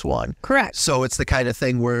previous one. Correct. So it's the kind of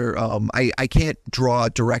thing where I can't draw a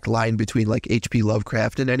direct line between like H.P.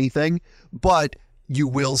 Lovecraft and anything, but you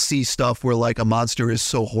will see stuff where like a monster is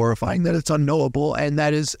so horrifying that it's unknowable, and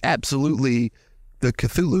that is absolutely the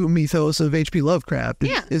Cthulhu mythos of H.P. Lovecraft.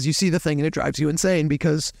 Yeah. Is you see the thing and it drives you insane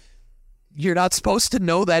because you're not supposed to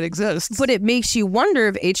know that exists. But it makes you wonder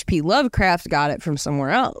if H.P. Lovecraft got it from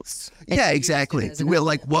somewhere else. Yeah, exactly. Well,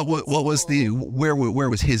 like what was where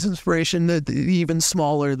was his inspiration? The even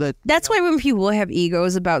smaller that. That's why when people have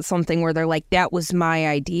egos about something where they're like, "That was my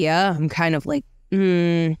idea," I'm kind of like,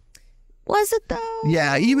 was it though?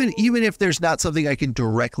 Yeah, even if there's not something I can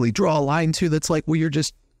directly draw a line to, that's like, well, you're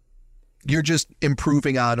just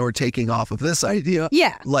improving on or taking off of this idea.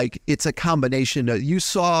 Yeah. Like it's a combination of you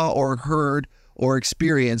saw or heard or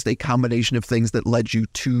experienced a combination of things that led you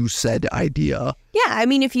to said idea. Yeah, I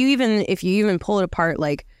mean, if you even pull it apart,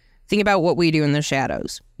 like think about what we do in the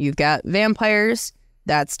shadows. You've got vampires.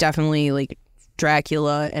 That's definitely like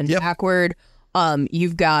Dracula and backward.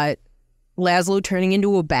 You've got Laszlo turning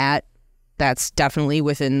into a bat. That's definitely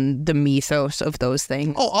within the mythos of those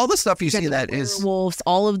things. Oh, all the stuff you see that is werewolves,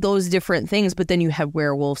 all of those different things. But then you have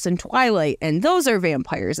werewolves in Twilight, and those are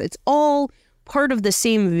vampires. It's all part of the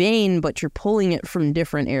same vein, but you're pulling it from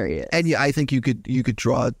different areas. And yeah, I think you could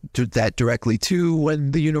draw to that directly too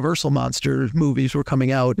when the Universal monster movies were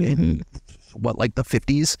coming out in like the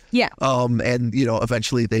 50s. Yeah. And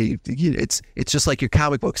eventually it's just like your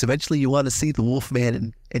comic books. Eventually you want to see the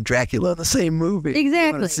Wolfman and Dracula in the same movie.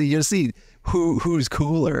 Exactly. You see who's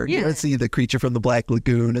cooler. Yeah. You want to see the Creature from the Black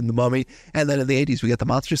Lagoon and the Mummy. And then in the 80s we got the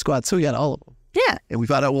Monster Squad. So we got all of them. Yeah. And we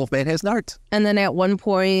found out Wolfman has nards. And then at one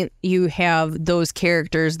point you have those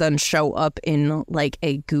characters then show up in like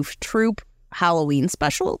a Goof Troop Halloween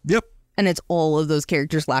special. Yep. And it's all of those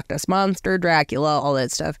characters, Loch Ness Monster, Dracula, all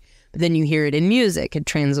that stuff. But then you hear it in music. It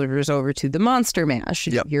transfers over to the Monster Mash.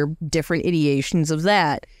 You hear different ideations of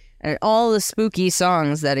that. And all the spooky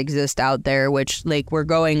songs that exist out there, which, like, we're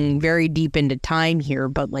going very deep into time here,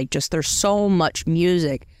 but, like, just there's so much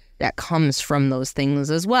music that comes from those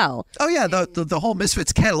things as well. Oh, yeah. The whole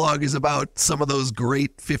Misfits catalog is about some of those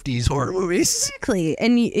great 50s horror movies. Exactly.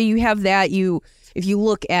 And you have that. If you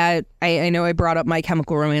look at, I know I brought up My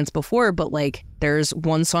Chemical Romance before, but like there's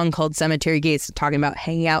one song called Cemetery Gates talking about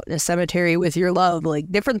hanging out in a cemetery with your love,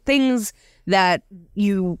 like different things that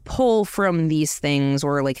you pull from these things,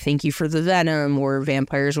 or like Thank You for the Venom or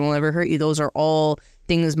Vampires Will Never Hurt You. Those are all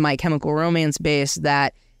things My Chemical Romance based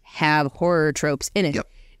that have horror tropes in it. Yep.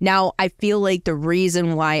 Now, I feel like the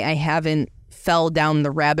reason why I haven't fell down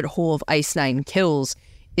the rabbit hole of Ice Nine Kills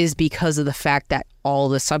is because of the fact that all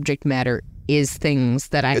the subject matter is things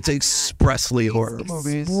that it's expressly horror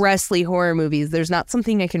movies. Expressly horror movies. There's not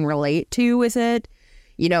something I can relate to with it,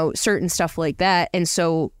 certain stuff like that. And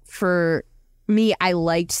so for me, I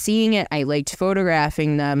liked seeing it. I liked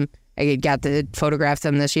photographing them. I got to photograph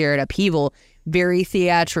them this year at Upheaval. Very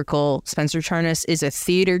theatrical. Spencer Charnas is a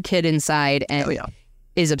theater kid inside and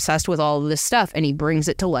is obsessed with all of this stuff. And he brings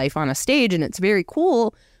it to life on a stage, and it's very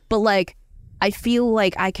cool. But like, I feel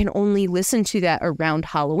like I can only listen to that around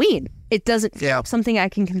Halloween. It doesn't feel something I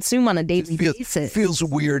can consume on a daily basis. It feels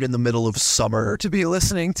weird in the middle of summer to be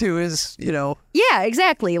listening to is, Yeah,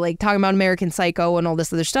 exactly. Like talking about American Psycho and all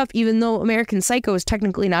this other stuff, even though American Psycho is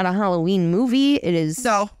technically not a Halloween movie, it is.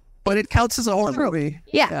 No, but it counts as a horror movie.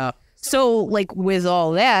 Yeah. So like with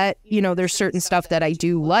all that, there's certain stuff that I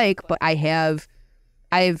do like, but I've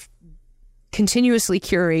continuously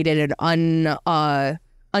curated an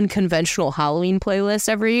unconventional Halloween playlist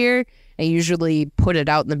every year. I usually put it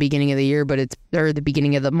out in the beginning of the year, or the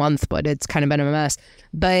beginning of the month, but it's kind of been a mess.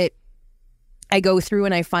 But I go through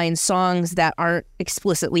and I find songs that aren't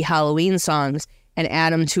explicitly Halloween songs and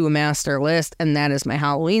add them to a master list, and that is my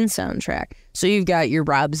Halloween soundtrack. So you've got your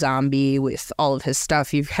Rob Zombie with all of his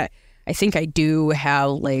stuff. You've got, I think I do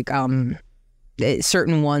have like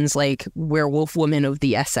certain ones like Werewolf Woman of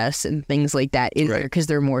the SS and things like that in there because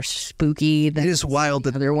they're more spooky than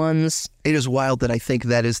the other ones. It is wild that I think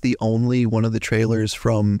that is the only one of the trailers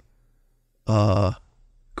from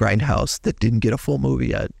Grindhouse that didn't get a full movie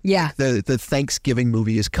yet. Yeah. The Thanksgiving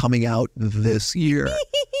movie is coming out this year.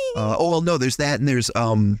 There's that, and there's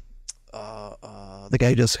the guy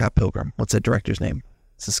who does Scott Pilgrim. What's that director's name?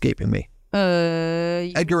 It's escaping me.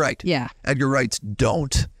 Edgar Wright. Yeah. Edgar Wright's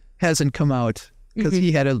Don't hasn't come out because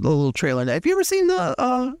he had a little trailer. Have you ever seen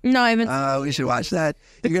the? No, I haven't. We should watch that.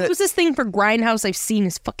 The closest thing for Grindhouse I've seen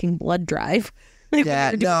is fucking Blood Drive. We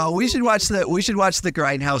should watch the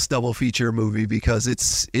Grindhouse double feature movie because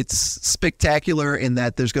it's spectacular in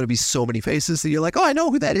that there's going to be so many faces that you're like, oh, I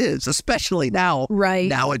know who that is, especially now. Right.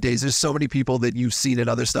 Nowadays, there's so many people that you've seen in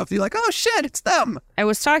other stuff. You're like, oh shit, it's them. I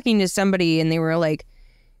was talking to somebody and they were like,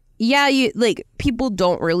 yeah, people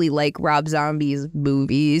don't really like Rob Zombie's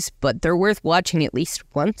movies, but they're worth watching at least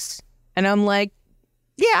once. And I'm like,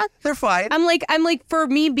 Yeah. They're fine. I'm like, for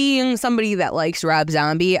me being somebody that likes Rob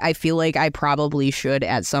Zombie, I feel like I probably should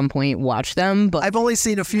at some point watch them. But I've only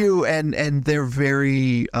seen a few, and they're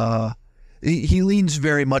very. He leans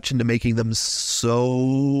very much into making them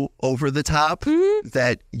so over the top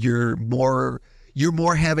that you're more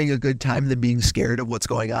having a good time than being scared of what's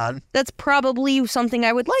going on. that's probably something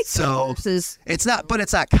I would like. So versus, it's not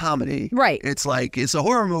comedy. Right. It's like, it's a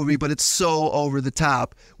horror movie, but it's so over the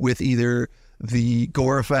top with either the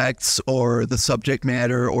gore effects or the subject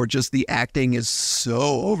matter or just the acting is so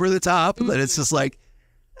over the top that it's just like,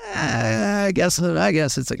 I guess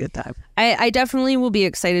it's a good time. I definitely will be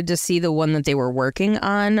excited to see the one that they were working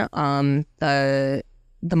on, the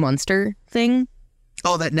monster thing.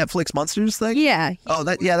 Oh, that Netflix Monsters thing? Yeah. Oh,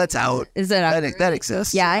 that's out. Is that That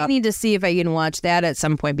exists. Yeah, I need to see if I can watch that at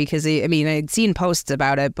some point because, I'd seen posts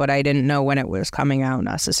about it, but I didn't know when it was coming out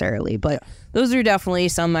necessarily. But those are definitely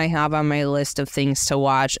some I have on my list of things to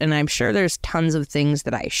watch, and I'm sure there's tons of things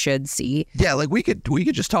that I should see. Yeah, like we could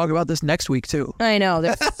just talk about this next week too. I know,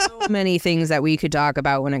 there's so many things that we could talk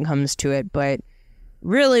about when it comes to it, but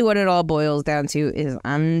really what it all boils down to is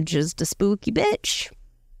I'm just a spooky bitch.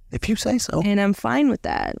 If you say so. And I'm fine with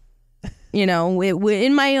that. In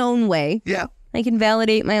my own way. Yeah. I can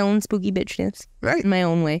validate my own spooky bitchness. Right. In my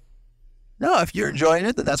own way. No, if you're enjoying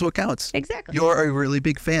it, then that's what counts. Exactly. You're a really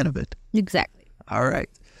big fan of it. Exactly. All right.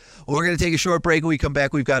 Well, we're going to take a short break. When we come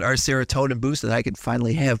back, we've got our serotonin boost, and I can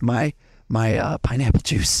finally have my pineapple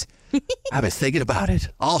juice. I've been thinking about it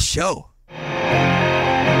all show.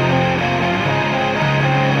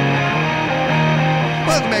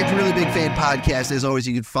 Welcome back to Really Big Fan Podcast. As always,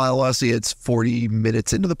 you can follow us. It's 40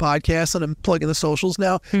 minutes into the podcast, and I'm plugging the socials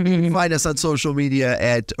now. You can find us on social media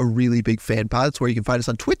at A Really Big Fan Pod. It's where you can find us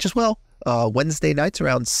on Twitch as well, Wednesday nights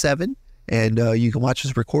around 7. And you can watch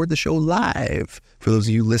us record the show live for those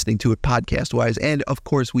of you listening to it podcast-wise. And, of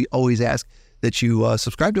course, we always ask that you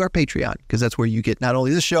subscribe to our Patreon, because that's where you get not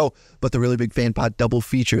only the show, but the Really Big Fan Pod double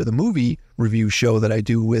feature, the movie review show that I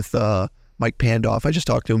do with Mike Pandoff. I just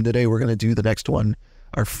talked to him today. We're going to do the next one,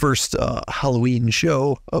 our first Halloween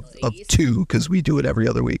show of 2, because we do it every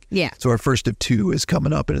other week. Yeah. So our first of 2 is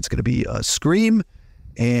coming up, and it's going to be Scream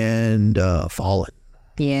and Fallen.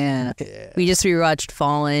 Yeah. We just rewatched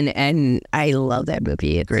Fallen, and I love that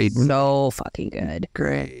movie. It's Great movie. so fucking good.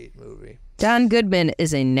 Great movie. John Goodman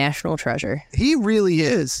is a national treasure. He really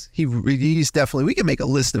is. He's definitely. We can make a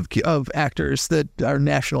list of Actors that are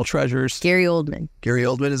national treasures. Gary Oldman. Gary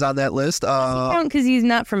Oldman is on that list. Because he's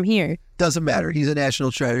not from here. Doesn't matter. He's a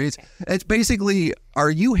national treasure. It's basically, are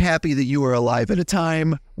you happy that you were alive at a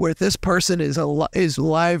time where this person is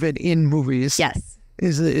alive and in movies? Yes.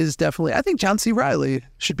 Is definitely. I think John C. Reilly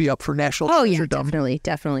should be up for national Oh, yeah, treasure.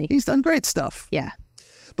 definitely. He's done great stuff. Yeah.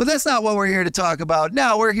 But that's not what we're here to talk about.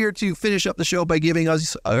 Now we're here to finish up the show by giving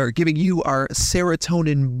you our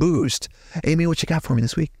serotonin boost. Amy, what you got for me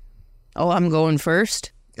this week? Oh, I'm going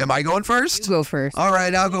first? Am I going first? You go first. All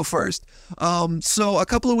right, I'll go first. So a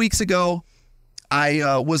couple of weeks ago,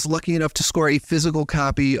 I was lucky enough to score a physical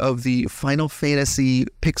copy of the Final Fantasy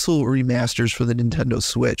Pixel Remasters for the Nintendo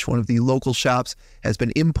Switch. One of the local shops has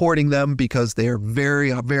been importing them because they are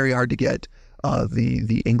very, very hard to get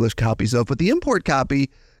the English copies of. But the import copy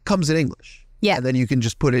comes in English. Yeah. And then you can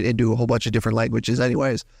just put it into a whole bunch of different languages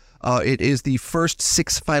anyways. It is the first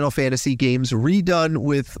 6 Final Fantasy games redone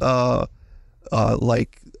with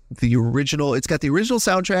like the original. It's got the original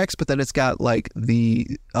soundtracks, but then it's got like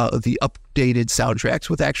the updated soundtracks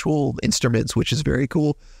with actual instruments, which is very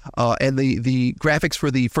cool. And the graphics for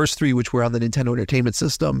the first 3, which were on the Nintendo Entertainment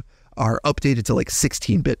System, are updated to like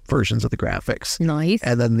 16-bit versions of the graphics. Nice.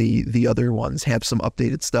 And then the other ones have some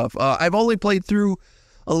updated stuff. I've only played through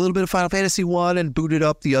a little bit of Final Fantasy 1 and booted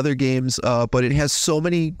up the other games, but it has so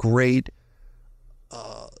many great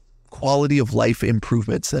quality of life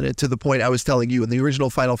improvements in it, to the point I was telling you in the original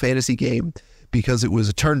Final Fantasy game, because it was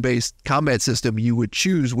a turn-based combat system, you would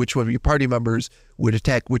choose which one of your party members would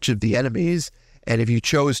attack which of the enemies. And if you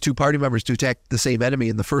chose 2 party members to attack the same enemy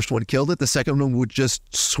and the first one killed it, the second one would just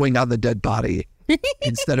swing on the dead body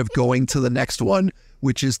instead of going to the next one,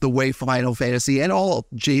 which is the way Final Fantasy and all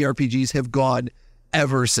JRPGs have gone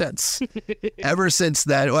ever since. Ever since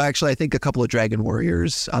that. Well, actually, I think a couple of Dragon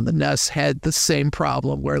Warriors on the NES had the same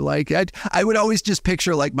problem where, like, I would always just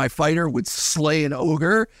picture, like, my fighter would slay an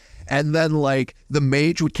ogre, and then, like, the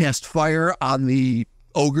mage would cast fire on the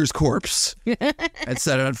ogre's corpse and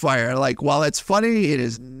set it on fire. Like, while it's funny, it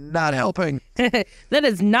is not helping. That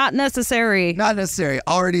is not necessary. Not necessary.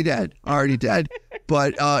 Already dead.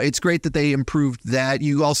 But it's great that they improved that.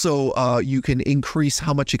 You also, you can increase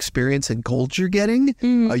how much experience and gold you're getting.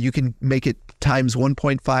 You can make it times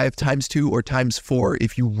 1.5, times 2, or times 4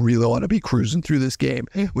 if you really want to be cruising through this game,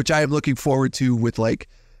 which I am looking forward to with like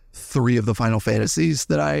 3 of the Final Fantasies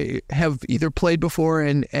that I have either played before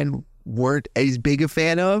and weren't as big a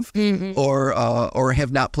fan of, or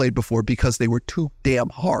have not played before because they were too damn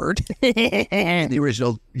hard. The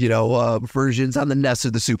original, versions on the NES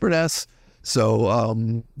or the Super NES. So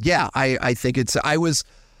I think it's. I was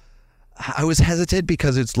hesitant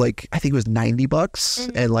because it's like, I think it was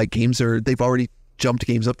 $90, and like they've already jumped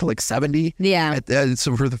games up to like 70. Yeah.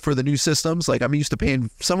 So for the new systems, like I'm used to paying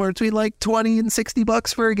somewhere between like $20 and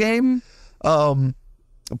 $60 for a game.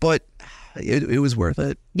 But it was worth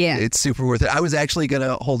it. Yeah. It's super worth it. I was actually going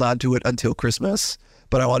to hold on to it until Christmas,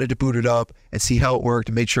 but I wanted to boot it up and see how it worked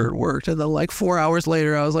and make sure it worked. And then like 4 hours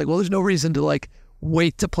later, I was like, well, there's no reason to like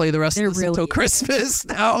wait to play the rest of this until Christmas.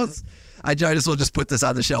 Now I might as well just put this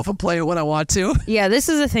on the shelf and play it when I want to. Yeah, this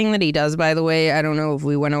is a thing that he does, by the way. I don't know if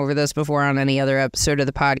we went over this before on any other episode of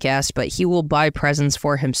the podcast, but he will buy presents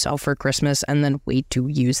for himself for Christmas and then wait to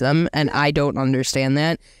use them. And I don't understand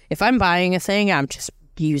that. If I'm buying a thing, I'm just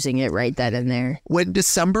using it right then and there. When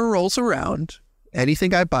December rolls around,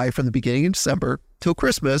 anything I buy from the beginning of December till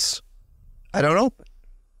Christmas, I don't open.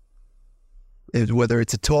 Whether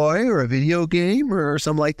it's a toy or a video game or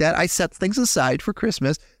something like that, I set things aside for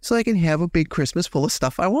Christmas so I can have a big Christmas full of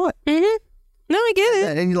stuff I want. Mm-hmm. No, I get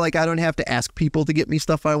it. And like, I don't have to ask people to get me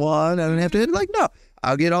stuff I want. I don't have to, no,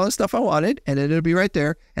 I'll get all the stuff I wanted and then it'll be right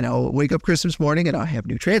there. And I'll wake up Christmas morning and I'll have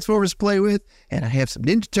new Transformers to play with, and I have some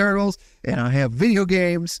Ninja Turtles, and I'll have video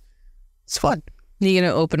games. It's fun. You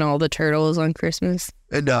gonna open all the turtles on Christmas?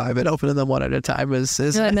 And no, I've been opening them one at a time.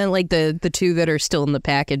 No, I meant like the 2 that are still in the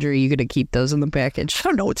package, or are you gonna keep those in the package? I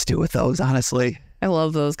don't know what to do with those, honestly. I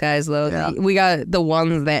love those guys, though. Yeah. We got the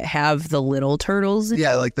ones that have the little turtles.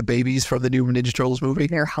 Yeah, like the babies from the new Ninja Turtles movie.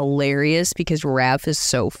 They're hilarious because Raph is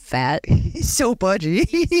so fat. He's so pudgy.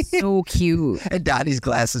 So cute. And Donnie's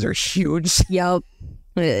glasses are huge. Yep.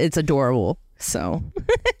 It's adorable. So.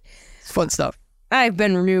 It's fun stuff. I've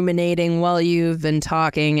been ruminating while you've been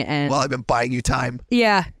talking, and I've been buying you time.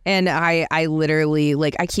 Yeah, and I literally,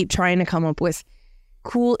 like, I keep trying to come up with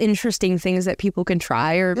cool, interesting things that people can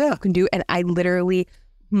try or can do, and I literally,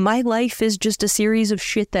 my life is just a series of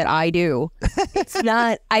shit that I do. It's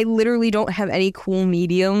not, I literally don't have any cool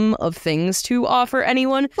medium of things to offer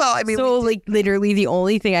anyone. Well, I mean, so like literally the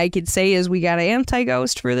only thing I could say is we got an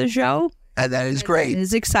Anti-Ghost for the show. And that is great. It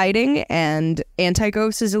is exciting, and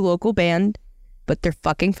Anti-Ghost is a local band, but they're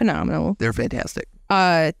fucking phenomenal. They're fantastic.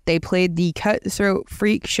 They played the Cutthroat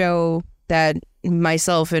Freak show that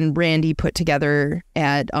myself and Randy put together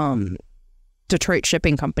at Detroit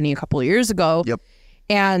Shipping Company a couple of years ago. Yep.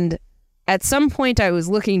 And at some point I was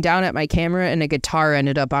looking down at my camera and a guitar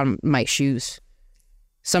ended up on my shoes.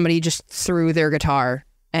 Somebody just threw their guitar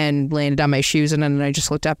and landed on my shoes, and then I just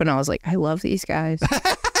looked up and I was like, I love these guys.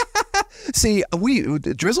 See,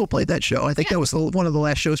 Drizzle played that show. I think that was one of the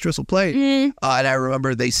last shows Drizzle played. And I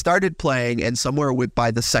remember they started playing, and somewhere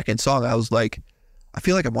by the second song, I was like, I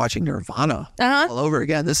feel like I'm watching Nirvana all over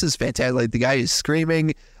again. This is fantastic. Like, the guy is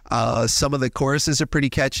screaming. Some of the choruses are pretty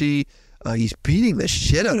catchy. He's beating the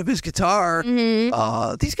shit out of his guitar.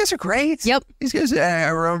 These guys are great. Yep. These guys, I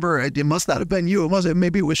remember, it must not have been you.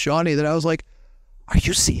 Maybe it was Shawnee that I was like, are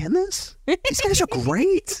you seeing this? These guys are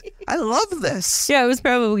great. I love this. Yeah, it was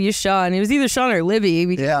probably Sean. It was either Sean or Libby,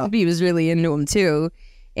 because Libby was really into him too.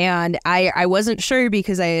 And I wasn't sure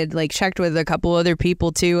because I had like checked with a couple other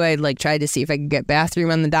people too. I had like tried to see if I could get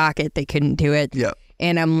Bathroom on the docket. They couldn't do it. Yeah.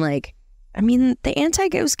 And I'm like, I mean, the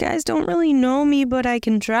Anti-Ghost guys don't really know me, but I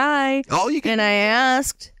can try. Oh, you can. And I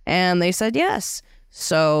asked, and they said yes.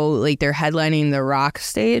 So, like, they're headlining the rock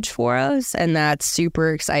stage for us, and that's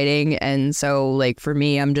super exciting. And so, like, for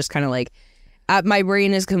me, I'm just kind of like, my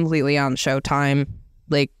brain is completely on Showtime.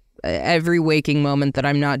 Like, every waking moment that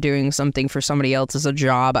I'm not doing something for somebody else as a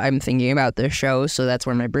job, I'm thinking about this show. So that's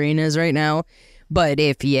where my brain is right now. But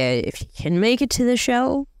if you can make it to the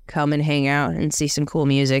show, come and hang out and see some cool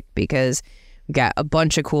music, because we got a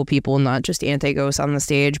bunch of cool people, not just Anti-Ghost on the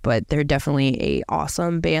stage, but they're definitely a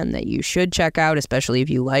awesome band that you should check out, especially if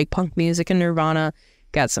you like punk music and Nirvana.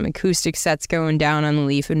 Got some acoustic sets going down on the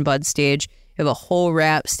Leaf and Bud stage. We have a whole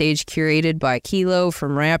rap stage curated by Kilo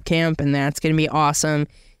from Rap Camp, and that's going to be awesome.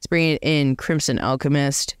 It's bringing in Crimson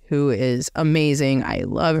Alchemist, who is amazing. I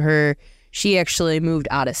love her. She actually moved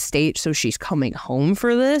out of state, so she's coming home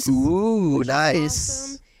for this. Ooh, nice.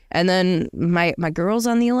 Awesome. And then my girls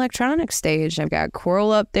on the electronic stage. I've got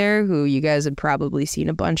Coral up there, who you guys have probably seen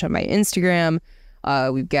a bunch on my Instagram.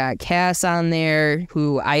 We've got Cass on there,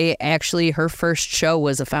 who her first show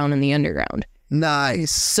was A Found in the Underground.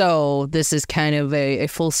 Nice. So this is kind of a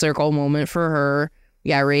full circle moment for her. We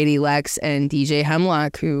got Rady Lex and DJ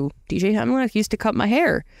Hemlock, who DJ Hemlock used to cut my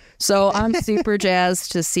hair. So I'm super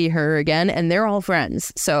jazzed to see her again. And they're all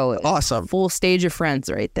friends. So Awesome. Full stage of friends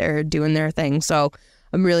right there doing their thing. So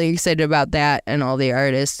I'm really excited about that and all the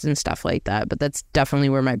artists and stuff like that. But that's definitely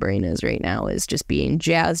where my brain is right now, is just being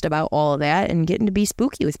jazzed about all of that and getting to be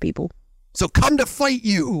spooky with people. So come to fight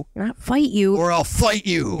you, Not fight you. or I'll fight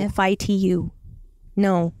you. FITU.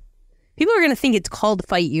 No. People are going to think it's called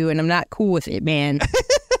Fight You, and I'm not cool with it, man.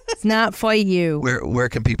 It's not Fight You. Where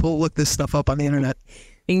can people look this stuff up on the internet?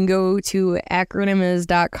 You can go to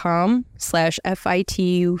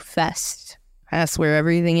acronyms.com/FITU Fest. That's where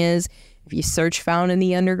everything is. If you search Found in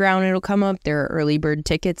the Underground, it'll come up. There are early bird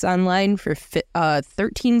tickets online for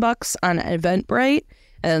 $13 on Eventbrite,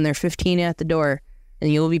 and then they're $15 at the door. And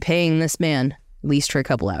you'll be paying this man at least for a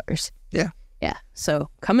couple hours. Yeah. Yeah. So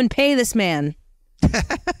come and pay this man.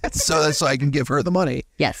 So I can give her the money.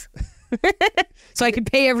 Yes. So I can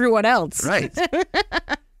pay everyone else. Right.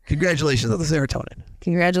 Congratulations on the serotonin.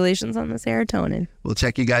 Congratulations on the serotonin. We'll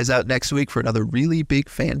check you guys out next week for another really big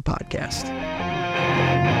fan podcast.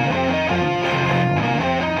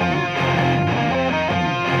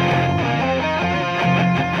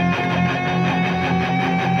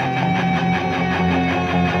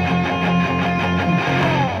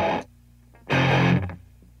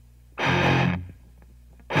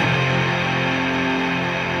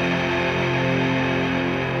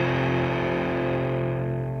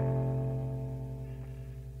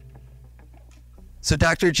 So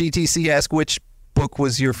Dr. GTC asked, which book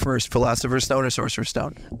was your first, Philosopher's Stone or Sorcerer's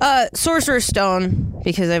Stone? Sorcerer's Stone,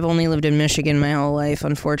 because I've only lived in Michigan my whole life,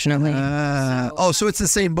 unfortunately. So it's the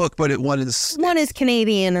same book, but one is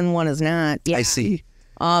Canadian and one is not. Yeah. I see.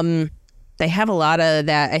 They have a lot of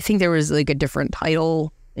that. I think there was like a different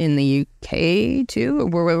title in the UK too.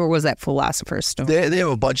 Where was that Philosopher's Stone? They have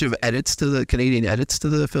a bunch of Canadian edits to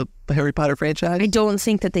the Harry Potter franchise. I don't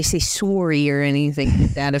think that they say sorry or anything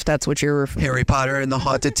like that, if that's what you're referring to. Harry Potter and the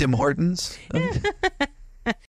Haunted Tim Hortons.